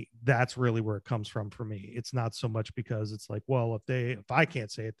word to me. That's really where it comes from for me. It's not so much because it's like, well, if I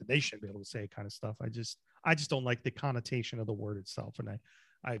can't say it, then they shouldn't be able to say it kind of stuff. I just don't like the connotation of the word itself. And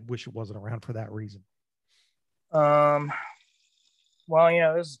I wish it wasn't around for that reason. Well, you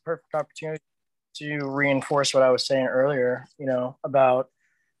know, this is a perfect opportunity to reinforce what I was saying earlier, you know, about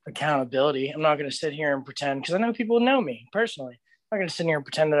accountability. I'm not going to sit here and pretend, because I know people know me personally. I'm not going to sit here and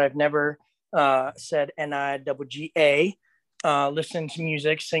pretend that I've never said NIGGA, listening to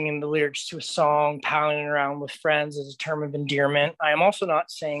music, singing the lyrics to a song, palling around with friends as a term of endearment. I am also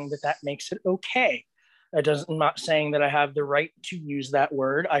not saying that makes it okay. I'm not saying that I have the right to use that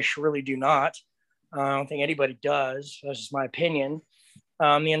word. I surely do not. I don't think anybody does. That's just my opinion.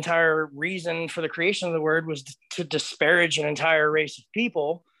 The entire reason for the creation of the word was to disparage an entire race of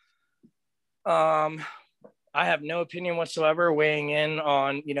people. I have no opinion whatsoever weighing in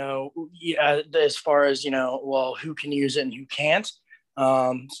on, you know, as far as, you know, well, who can use it and who can't.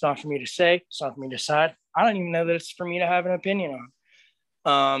 It's not for me to say. It's not for me to decide. I don't even know that it's for me to have an opinion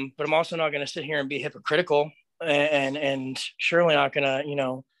on. But I'm also not going to sit here and be hypocritical and surely not going to, you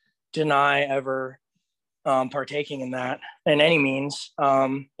know, deny ever partaking in that in any means.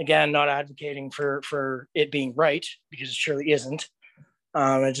 Again, not advocating for it being right, because it surely isn't.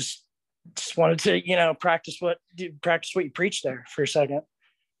 I just wanted to, you know, practice what you preach there for a second.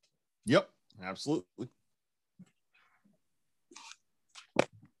 Yep, absolutely.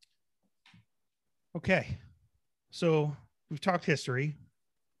 Okay, so we've talked history,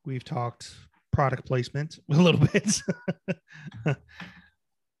 we've talked product placement a little bit.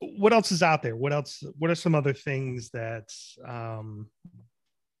 What else is out there? What are some other things that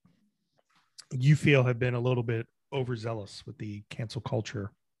you feel have been a little bit overzealous with the cancel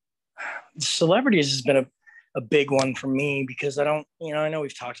culture? Celebrities has been a big one for me, because I know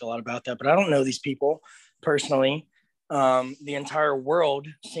we've talked a lot about that, but I don't know these people personally. The entire world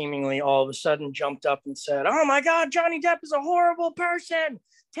seemingly all of a sudden jumped up and said, oh my God, Johnny Depp is a horrible person.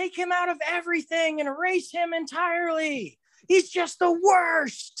 Take him out of everything and erase him entirely. He's just the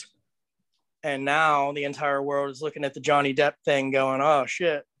worst. And now the entire world is looking at the Johnny Depp thing going, oh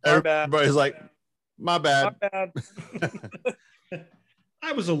shit. Everybody's like, my bad. My bad.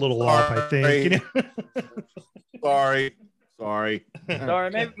 I was a little off, I think. You know? Sorry.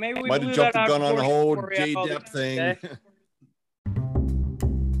 Maybe we might have jumped the gun on the whole J Depp thing.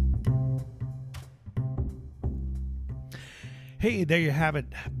 Hey, there you have it,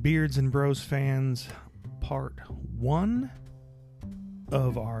 Beards and Bros fans. Part 1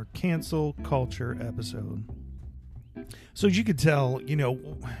 of our cancel culture episode. So as you could tell, you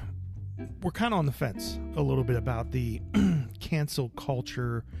know, we're kind of on the fence a little bit about the cancel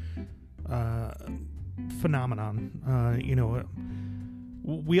culture phenomenon. You know,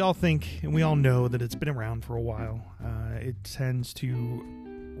 we all think and we all know that it's been around for a while. It tends to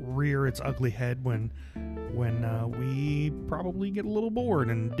rear its ugly head when we probably get a little bored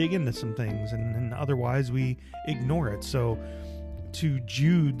and dig into some things, and otherwise we ignore it. So to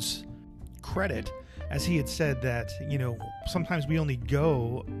Jude's credit, as he had said that, you know, sometimes we only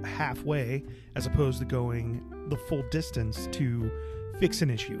go halfway as opposed to going the full distance to fix an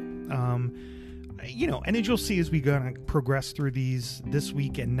issue. You know, and as you'll see as we gonna progress through these this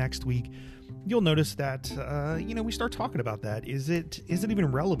week and next week, you'll notice that, you know, we start talking about that. Is it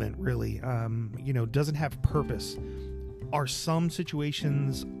even relevant, really? You know, does it have purpose? Are some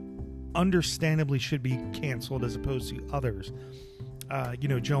situations understandably should be canceled as opposed to others? You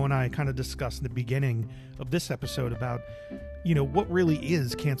know, Joe and I kind of discussed in the beginning of this episode about, you know, what really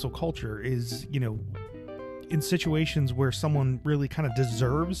is cancel culture. Is, you know, in situations where someone really kind of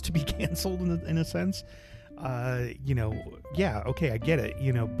deserves to be canceled in a sense, yeah, okay, I get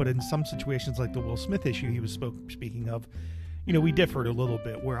it, but in some situations like the Will Smith issue he was speaking of, we differed a little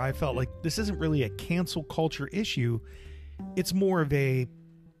bit, where I felt like this isn't really a cancel culture issue. It's more of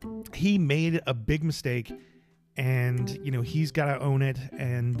he made a big mistake, and he's got to own it,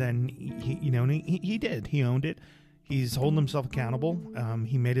 and then he did. He owned it. He's holding himself accountable.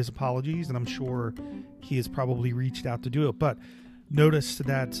 He made his apologies, and I'm sure he has probably reached out to do it. But notice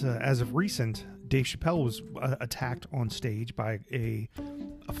that as of recent, Dave Chappelle was attacked on stage by a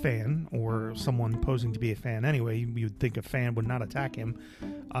fan, or someone posing to be a fan anyway. You would think a fan would not attack him,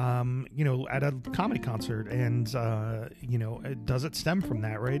 at a comedy concert. And, does it stem from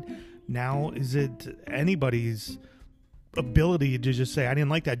that, right? Now, is it anybody's ability to just say, I didn't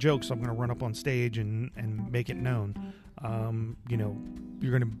like that joke, so I'm going to run up on stage and make it known?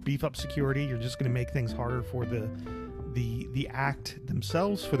 You're going to beef up security. You're just going to make things harder for the act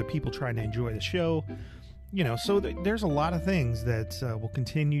themselves, for the people trying to enjoy the show. So there's a lot of things that will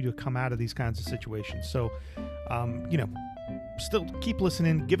continue to come out of these kinds of situations. So, still keep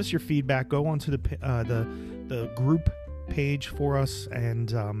listening. Give us your feedback. Go onto the group page for us,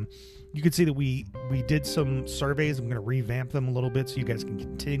 and you can see that we did some surveys. I'm going to revamp them a little bit so you guys can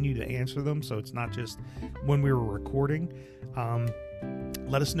continue to answer them, so it's not just when we were recording.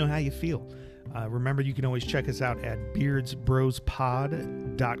 Let us know how you feel. Remember, you can always check us out at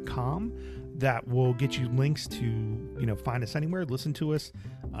beardsbrospod.com. That will get you links to, find us anywhere, listen to us,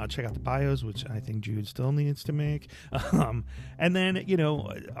 check out the bios, which I think Jude still needs to make. And then,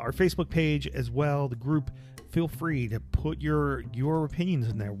 our Facebook page as well, the group. Feel free to put your opinions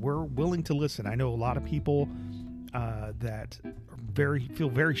in there. We're willing to listen. I know a lot of people that feel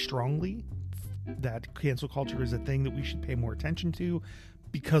very strongly that cancel culture is a thing that we should pay more attention to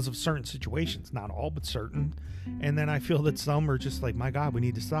because of certain situations, not all, but certain. And then I feel that some are just like, my God, we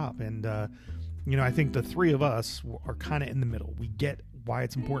need to stop. And, I think the three of us are kind of in the middle. We get why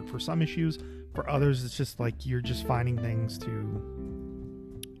it's important for some issues. For others, it's just like you're just finding things to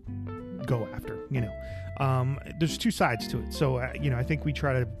go after, There's two sides to it. So, I think we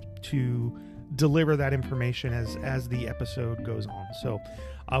try to deliver that information as the episode goes on. So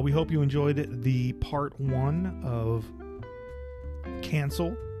we hope you enjoyed the part 1 of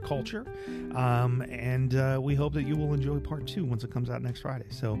cancel culture, and we hope that you will enjoy part 2 once it comes out next Friday.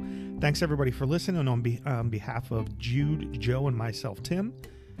 So thanks everybody for listening. On behalf of Jude, Joe, and myself, Tim,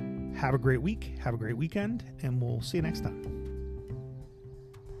 have a great week, have a great weekend, and we'll see you next time.